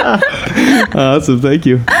 Awesome. Thank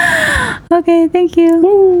you. Okay, thank you.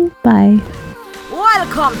 Woo. Bye.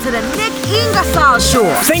 Welcome to the Nick Ingersoll Show.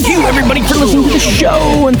 Thank you, everybody, for listening to the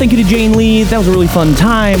show. And thank you to Jane Lee. That was a really fun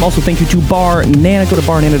time. Also, thank you to Bar Nana. Go to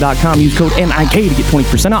barnana.com. Use code NIK to get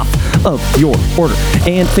 20% off of your order.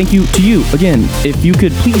 And thank you to you. Again, if you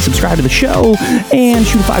could please subscribe to the show and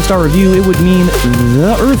shoot a 5-star review, it would mean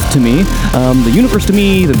the Earth to me, the universe to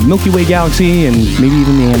me, the Milky Way galaxy, and maybe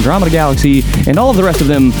even the Andromeda galaxy, and all of the rest of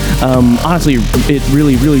them. Honestly, it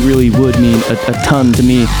really, really, really would mean a ton to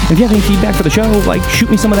me. If you have any feedback for the show, like shoot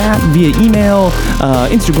me some of that via email,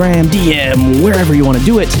 Instagram, DM, wherever you want to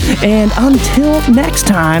do it. And until next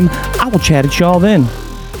time, I will chat at y'all then.